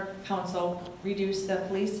 or council, reduce the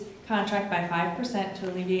police contract by 5%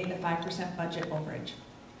 to alleviate the 5% budget overage?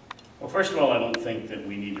 Well, first of all, I don't think that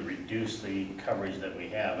we need to reduce the coverage that we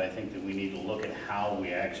have. I think that we need to look at how we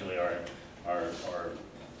actually are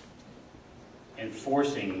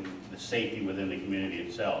enforcing the safety within the community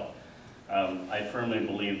itself. I firmly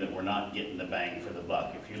believe that we're not getting the bang for the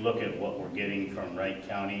buck. If you look at what we're getting from Wright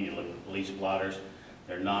County, you look at police blotters,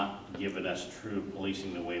 they're not giving us true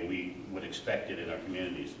policing the way we would expect it in our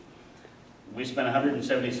communities. We spent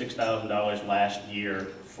 $176,000 last year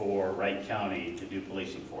for Wright County to do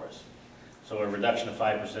policing for us. So a reduction of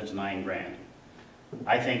 5% is $9 grand.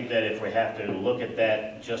 I think that if we have to look at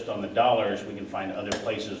that just on the dollars, we can find other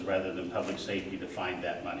places rather than public safety to find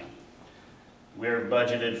that money. We're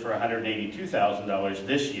budgeted for $182,000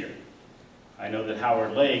 this year. I know that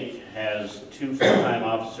Howard Lake has 2 full-time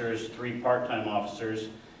officers, 3 part-time officers,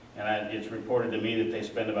 and it's reported to me that they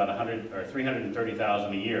spend about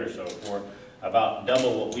 $330,000 a year. So for about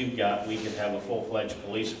double what we've got, we could have a full-fledged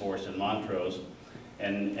police force in Montrose.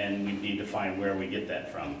 and we need to find where we get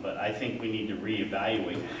that from. But I think we need to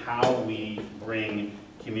reevaluate how we bring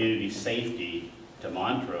community safety to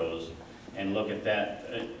Montrose and look at that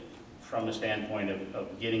from the standpoint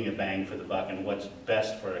of getting a bang for the buck and what's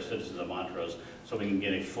best for our citizens of Montrose, so we can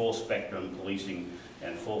get a full spectrum policing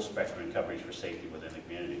and full spectrum coverage for safety within the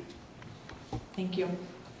community. Thank you.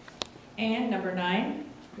 And number 9,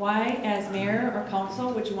 why as mayor or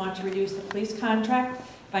council would you want to reduce the police contract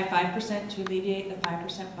by 5% to alleviate the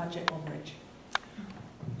 5% budget overage?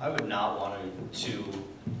 I would not want to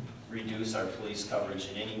reduce our police coverage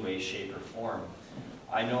in any way, shape, or form.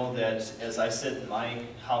 I know that as I sit in my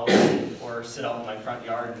house or sit out in my front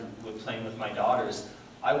yard with playing with my daughters,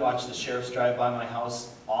 I watch the sheriffs drive by my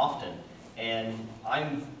house often, and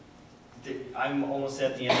I'm almost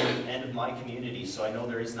at the end of my community, so I know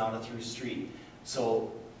there is not a through street.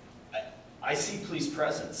 So I see police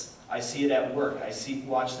presence. I see it at work.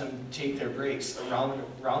 Watch them take their breaks around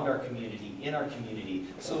our community, in our community.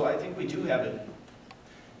 So I think we do have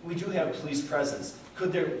police presence.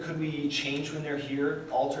 Could we change when they're here,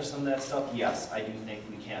 alter some of that stuff? Yes, I do think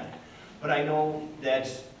we can. But I know that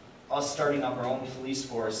us starting up our own police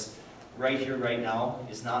force right here, right now,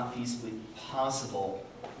 is not feasibly possible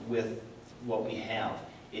with what we have.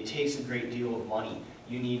 It takes a great deal of money.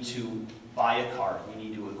 You need to buy a car, you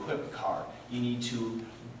need to equip a car, you need to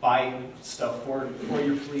buy stuff for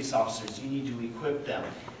your police officers, you need to equip them.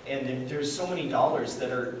 And there's so many dollars that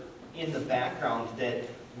are in the background that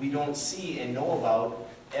we don't see and know about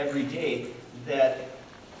every day, that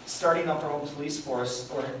starting up our own police force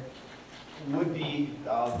would be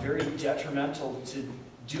very detrimental to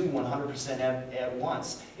do 100% at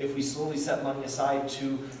once. If we slowly set money aside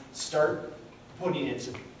to start putting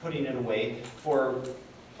it away for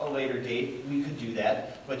a later date, we could do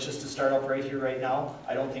that. But just to start up right here, right now,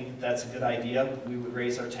 I don't think that's a good idea. We would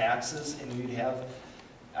raise our taxes, and we'd have.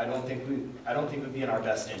 I don't think it would be in our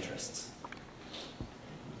best interests.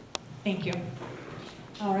 Thank you.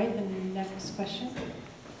 All right, the next question.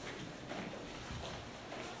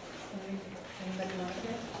 Anybody want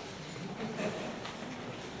it?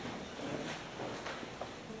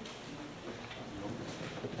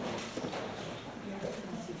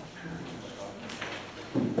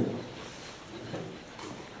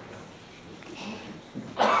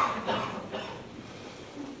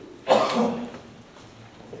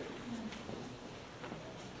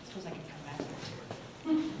 Suppose I can come back there.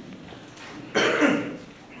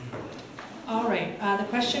 All right, the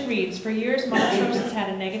question reads, for years Montrose has had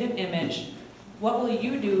a negative image. What will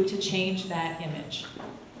you do to change that image?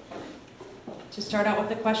 To start out with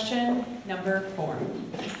the question, number 4.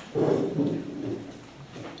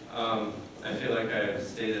 I feel like I've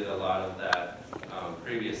stated a lot of that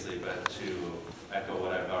previously, but to echo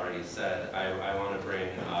what I've already said, I want to bring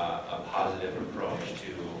a positive approach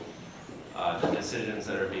to the decisions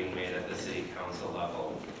that are being made at the city council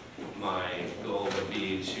level. My goal would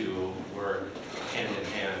be to work hand in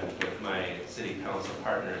hand with my city council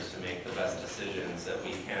partners to make the best decisions that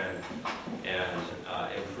we can and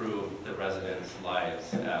improve the residents'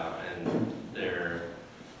 lives and their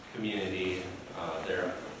community,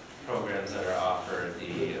 their programs that are offered,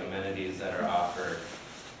 the amenities that are offered.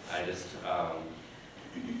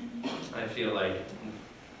 I feel like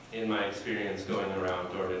in my experience going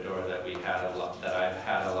around door to door that I've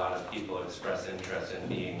had a lot of people express interest in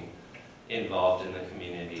being involved in the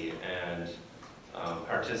community and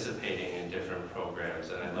participating in different programs,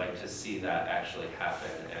 and I'd like to see that actually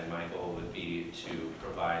happen, and my goal would be to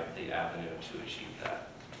provide the avenue to achieve that.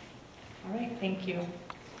 All right, thank you.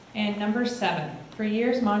 And number 7, for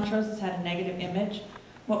years Montrose has had a negative image.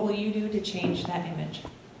 What will you do to change that image?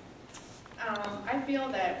 I feel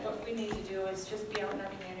that what we need to do is just be out in our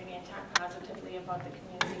community and talk positively about the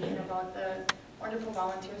community and about the wonderful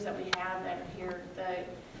volunteers that we have that are here,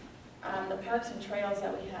 the parks and trails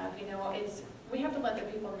that we have. You know, we have to let the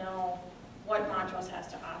people know what Montrose has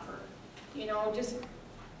to offer. You know, just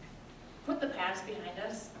put the past behind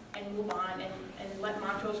us and move on and let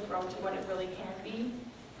Montrose grow to what it really can be.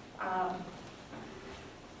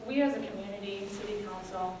 We as a community, city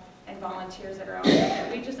council, and volunteers that are out there,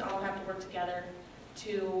 we just all have to work together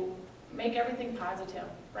to make everything positive,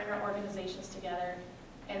 bring our organizations together,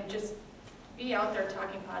 and just be out there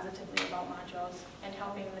talking positively about Montrose and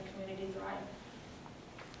helping the community thrive.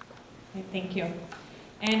 Okay, thank you.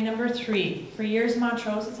 And number 3, for years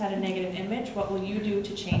Montrose has had a negative image. What will you do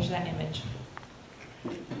to change that image?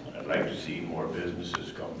 I'd like to see more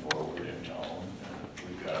businesses come forward in town.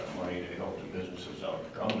 We've got money to help the businesses out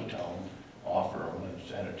to come to town, offer them an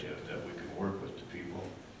incentive that we can work with the people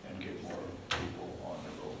and get more people on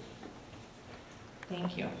the road.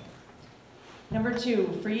 Thank you. Number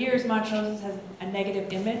 2, for years Montrose has a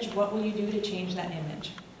negative image. What will you do to change that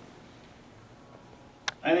image?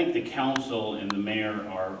 I think the council and the mayor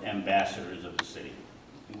are ambassadors of the city.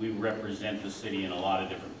 We represent the city in a lot of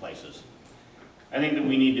different places. I think that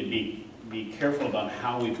we need to be careful about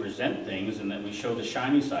how we present things and that we show the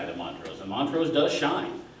shiny side of Montrose. And Montrose does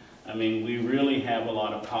shine. I mean, we really have a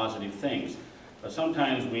lot of positive things. But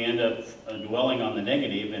sometimes we end up dwelling on the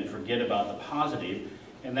negative and forget about the positive.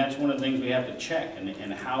 And that's one of the things we have to check.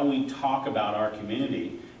 And how we talk about our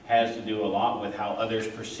community has to do a lot with how others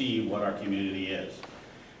perceive what our community is.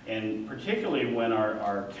 And particularly when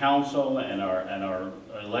our council and our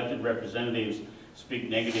elected representatives speak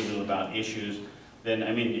negatively about issues, then,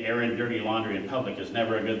 I mean, airing dirty laundry in public is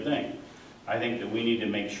never a good thing. I think that we need to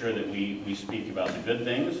make sure that we speak about the good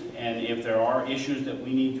things, and if there are issues that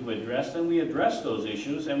we need to address, then we address those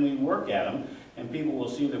issues and we work at them, and people will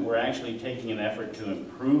see that we're actually taking an effort to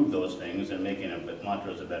improve those things and making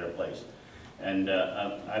Montrose a better place. And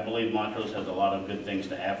I believe Montrose has a lot of good things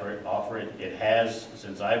to offer it. It has,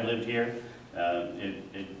 since I've lived here.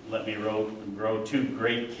 It let me grow 2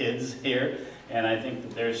 great kids here, and I think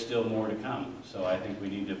that there's still more to come. So I think we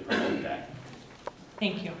need to promote that.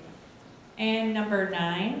 Thank you. And number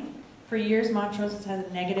 9, for years Montrose has had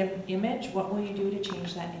a negative image. What will you do to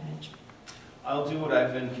change that image? I'll do what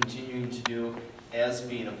I've been continuing to do as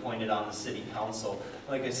being appointed on the city council.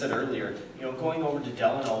 Like I said earlier, going over to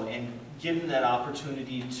Delano and given that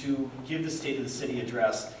opportunity to give the State of the City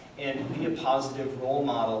address and be a positive role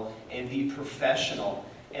model and be professional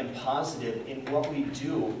and positive in what we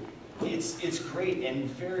do, it's great and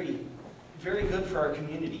very, very good for our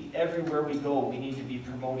community. Everywhere we go, we need to be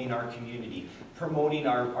promoting our community, promoting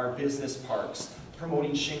our business parks,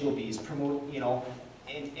 promoting Shingle Bees,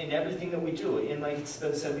 in everything that we do. And like it's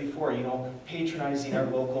been said before, patronizing our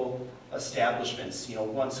local establishments,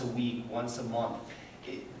 once a week, once a month.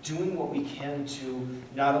 Doing what we can to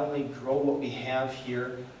not only grow what we have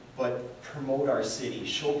here, but promote our city,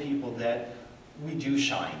 show people that we do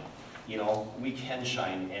shine. We can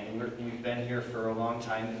shine, and we've been here for a long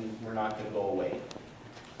time, and we're not going to go away.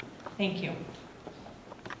 Thank you.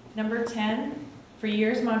 Number 10, for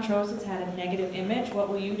years Montrose has had a negative image. What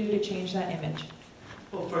will you do to change that image?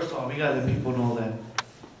 Well, first of all, we gotta let people know that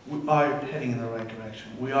we are heading in the right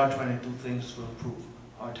direction. We are trying to do things to improve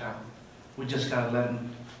our town. We just gotta let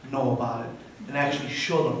them know about it and actually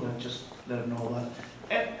show them, not just let them know about it.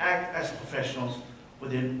 And act as professionals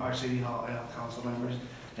within our city hall and our council members,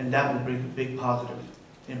 and that will bring a big positive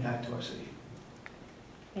impact to our city.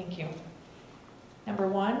 Thank you. Number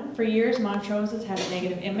 1, for years Montrose has had a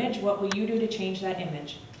negative image. What will you do to change that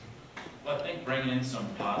image? Well, I think bringing in some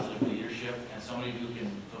positive leadership and somebody who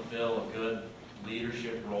can fulfill a good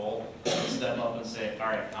leadership role, step up and say, all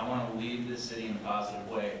right, I want to lead this city in a positive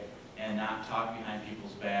way and not talk behind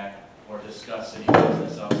people's back or discuss city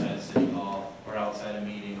business outside of city hall or outside of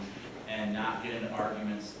meetings and not get into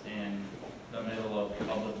arguments in the middle of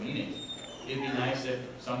public meetings. It'd be nice if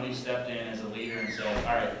somebody stepped in as a leader and said,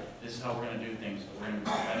 all right, this is how we're going to do things. We're going to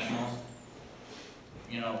be professionals.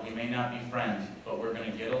 We may not be friends, but we're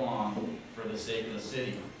going to get along for the sake of the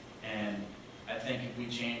city. And I think if we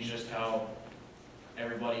change just how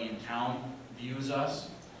everybody in town views us,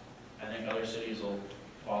 I think other cities will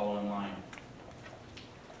follow in line.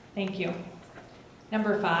 Thank you.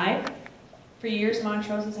 Number 5, for years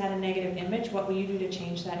Montrose has had a negative image. What will you do to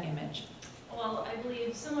change that image? Well, I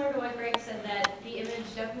believe, similar to what Greg said, that the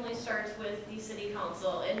image definitely starts with the city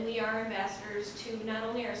council, and we are ambassadors to not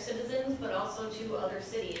only our citizens, but also to other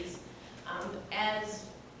cities. As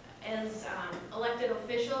elected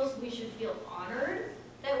officials, we should feel honored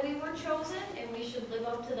that we were chosen, and we should live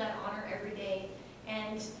up to that honor every day.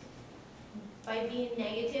 And by being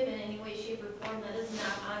negative in any way, shape, or form, that is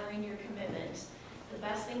not honoring your commitment. The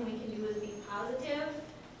best thing we can do is be positive,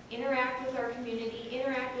 interact with our community,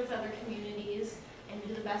 interact with other communities, and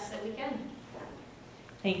do the best that we can.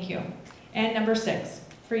 Thank you. And number 6,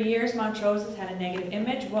 for years Montrose has had a negative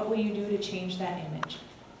image. What will you do to change that image?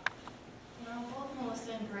 Well, both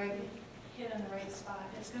Melissa and Greg hit on the right spot.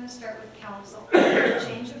 It's going to start with council. A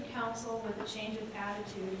change of council with a change of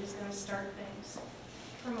attitude is going to start things.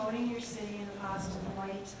 Promoting your city in a positive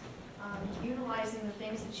light, utilizing the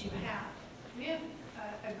things that you have. We have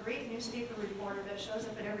a great newspaper reporter that shows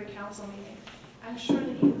up at every council meeting. I'm sure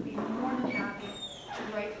that he would be more than happy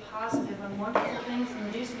to write positive and wonderful things in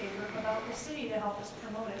the newspaper about the city to help us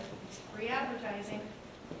promote it. It's free advertising.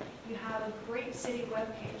 You have a great city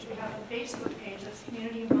webpage. We have a Facebook page that's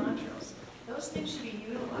Community of Montrose. Those things should be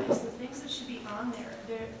utilized. The things that should be on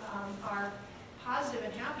there are positive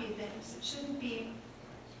and happy things. It shouldn't be,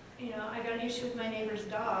 I got an issue with my neighbor's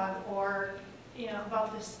dog, or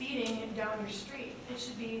about the speeding down your street. It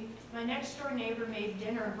should be, my next door neighbor made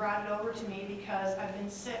dinner and brought it over to me because I've been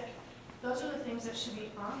sick. Those are the things that should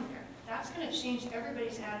be on there. That's gonna change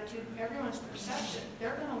everybody's attitude, everyone's perception.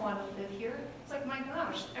 They're gonna wanna live here. It's like, my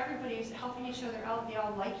gosh, everybody's helping each other out, they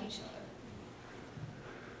all like each other.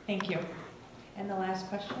 Thank you. And the last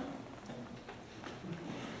question?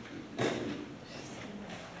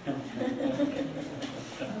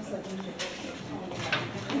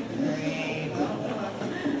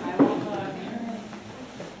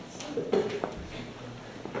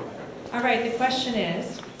 All right, the question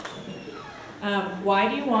is, why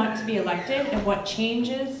do you want to be elected and what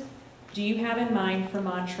changes do you have in mind for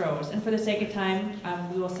Montrose? And for the sake of time,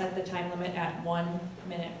 we will set the time limit at 1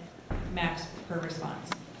 minute max per response.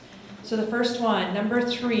 So the first one, number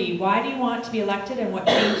 3, why do you want to be elected and what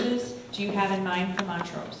changes do you have in mind for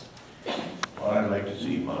Montrose? Well, I'd like to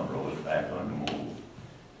see Montrose back on the move,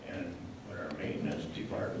 and with our maintenance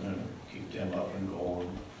department, keep them up and going,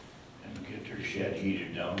 and get their shed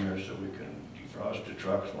heated down there so we can defrost the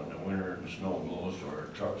trucks when the winter and the snow blows, so our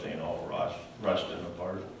trucks ain't all rusting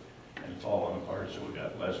apart and falling apart, so we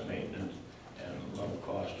got less maintenance and low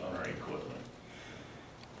cost on our equipment.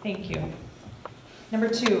 Thank you. Number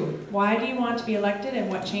 2, why do you want to be elected and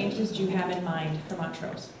what changes do you have in mind for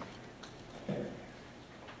Montrose?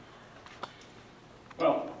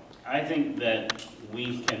 Well, I think that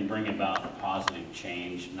we can bring about a positive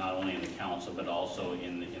change, not only in the council, but also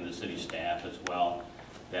in the city staff as well,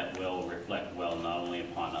 that will reflect well not only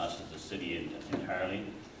upon us as a city entirely,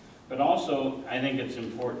 but also I think it's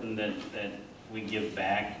important that we give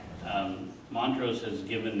back. Montrose has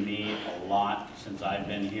given me a lot since I've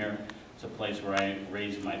been here. It's a place where I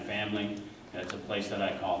raised my family. It's a place that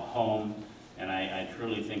I call home, and I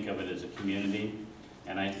truly think of it as a community.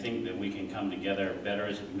 And I think that we can come together better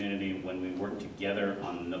as a community when we work together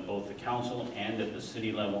on both the council and at the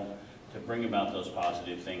city level to bring about those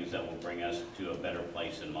positive things that will bring us to a better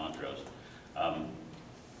place in Montrose.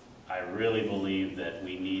 I really believe that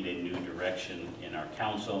we need a new direction in our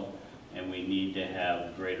council, and we need to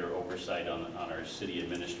have greater oversight on our city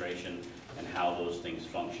administration and how those things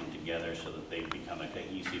function together so that they become a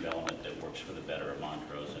cohesive element that works for the better of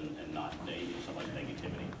Montrose and not so much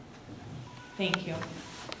negativity. Thank you.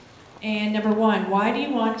 And number 1, why do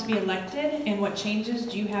you want to be elected and what changes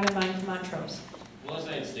do you have in mind for Montrose? Well, as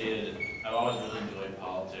I had stated, I've always really enjoyed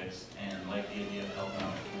politics and like the idea of helping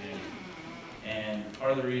out the community. And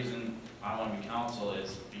part of the reason I want to be council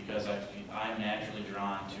is because I'm naturally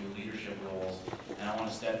drawn to leadership roles, and I want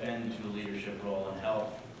to step into a leadership role and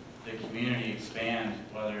help the community expand,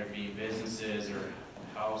 whether it be businesses or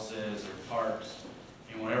houses or parks,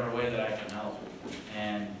 in whatever way that I can help.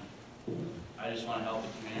 And I just want to help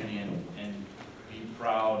the community and be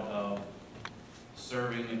proud of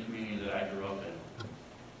serving the community that I grew up in.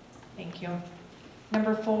 Thank you.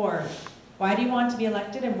 Number 4, why do you want to be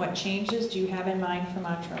elected and what changes do you have in mind for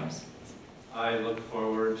Montrose? I look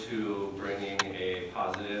forward to bringing a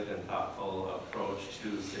positive and thoughtful approach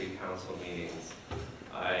to city council meetings.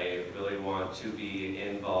 I really want to be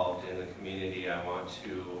involved in the community. I want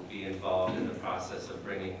to be involved in the process of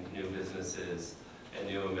bringing new businesses and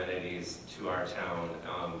new amenities to our town,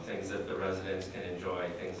 things that the residents can enjoy,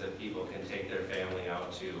 things that people can take their family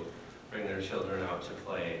out to, bring their children out to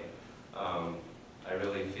play. I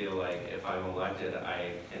really feel like if I'm elected,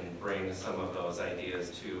 I can bring some of those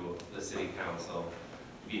ideas to the city council,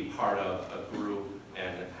 be part of a group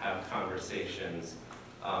and have conversations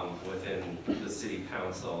within the city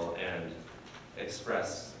council and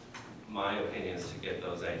express my opinions to get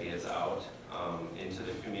those ideas out into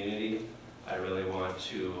the community. I really want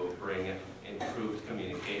to bring improved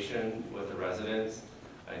communication with the residents.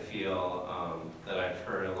 I feel that I've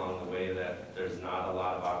heard along the way that there's not a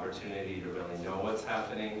lot of opportunity to really know what's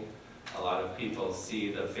happening. A lot of people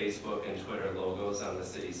see the Facebook and Twitter logos on the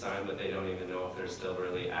city sign, but they don't even know if they're still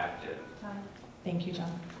really active. Thank you,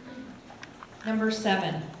 John. Number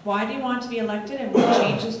 7, why do you want to be elected and what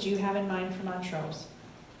changes do you have in mind for Montrose?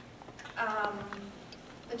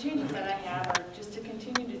 The changes that I have are just to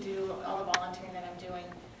continue to do all the volunteering that I'm doing,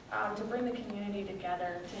 to bring the community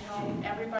together, to help everybody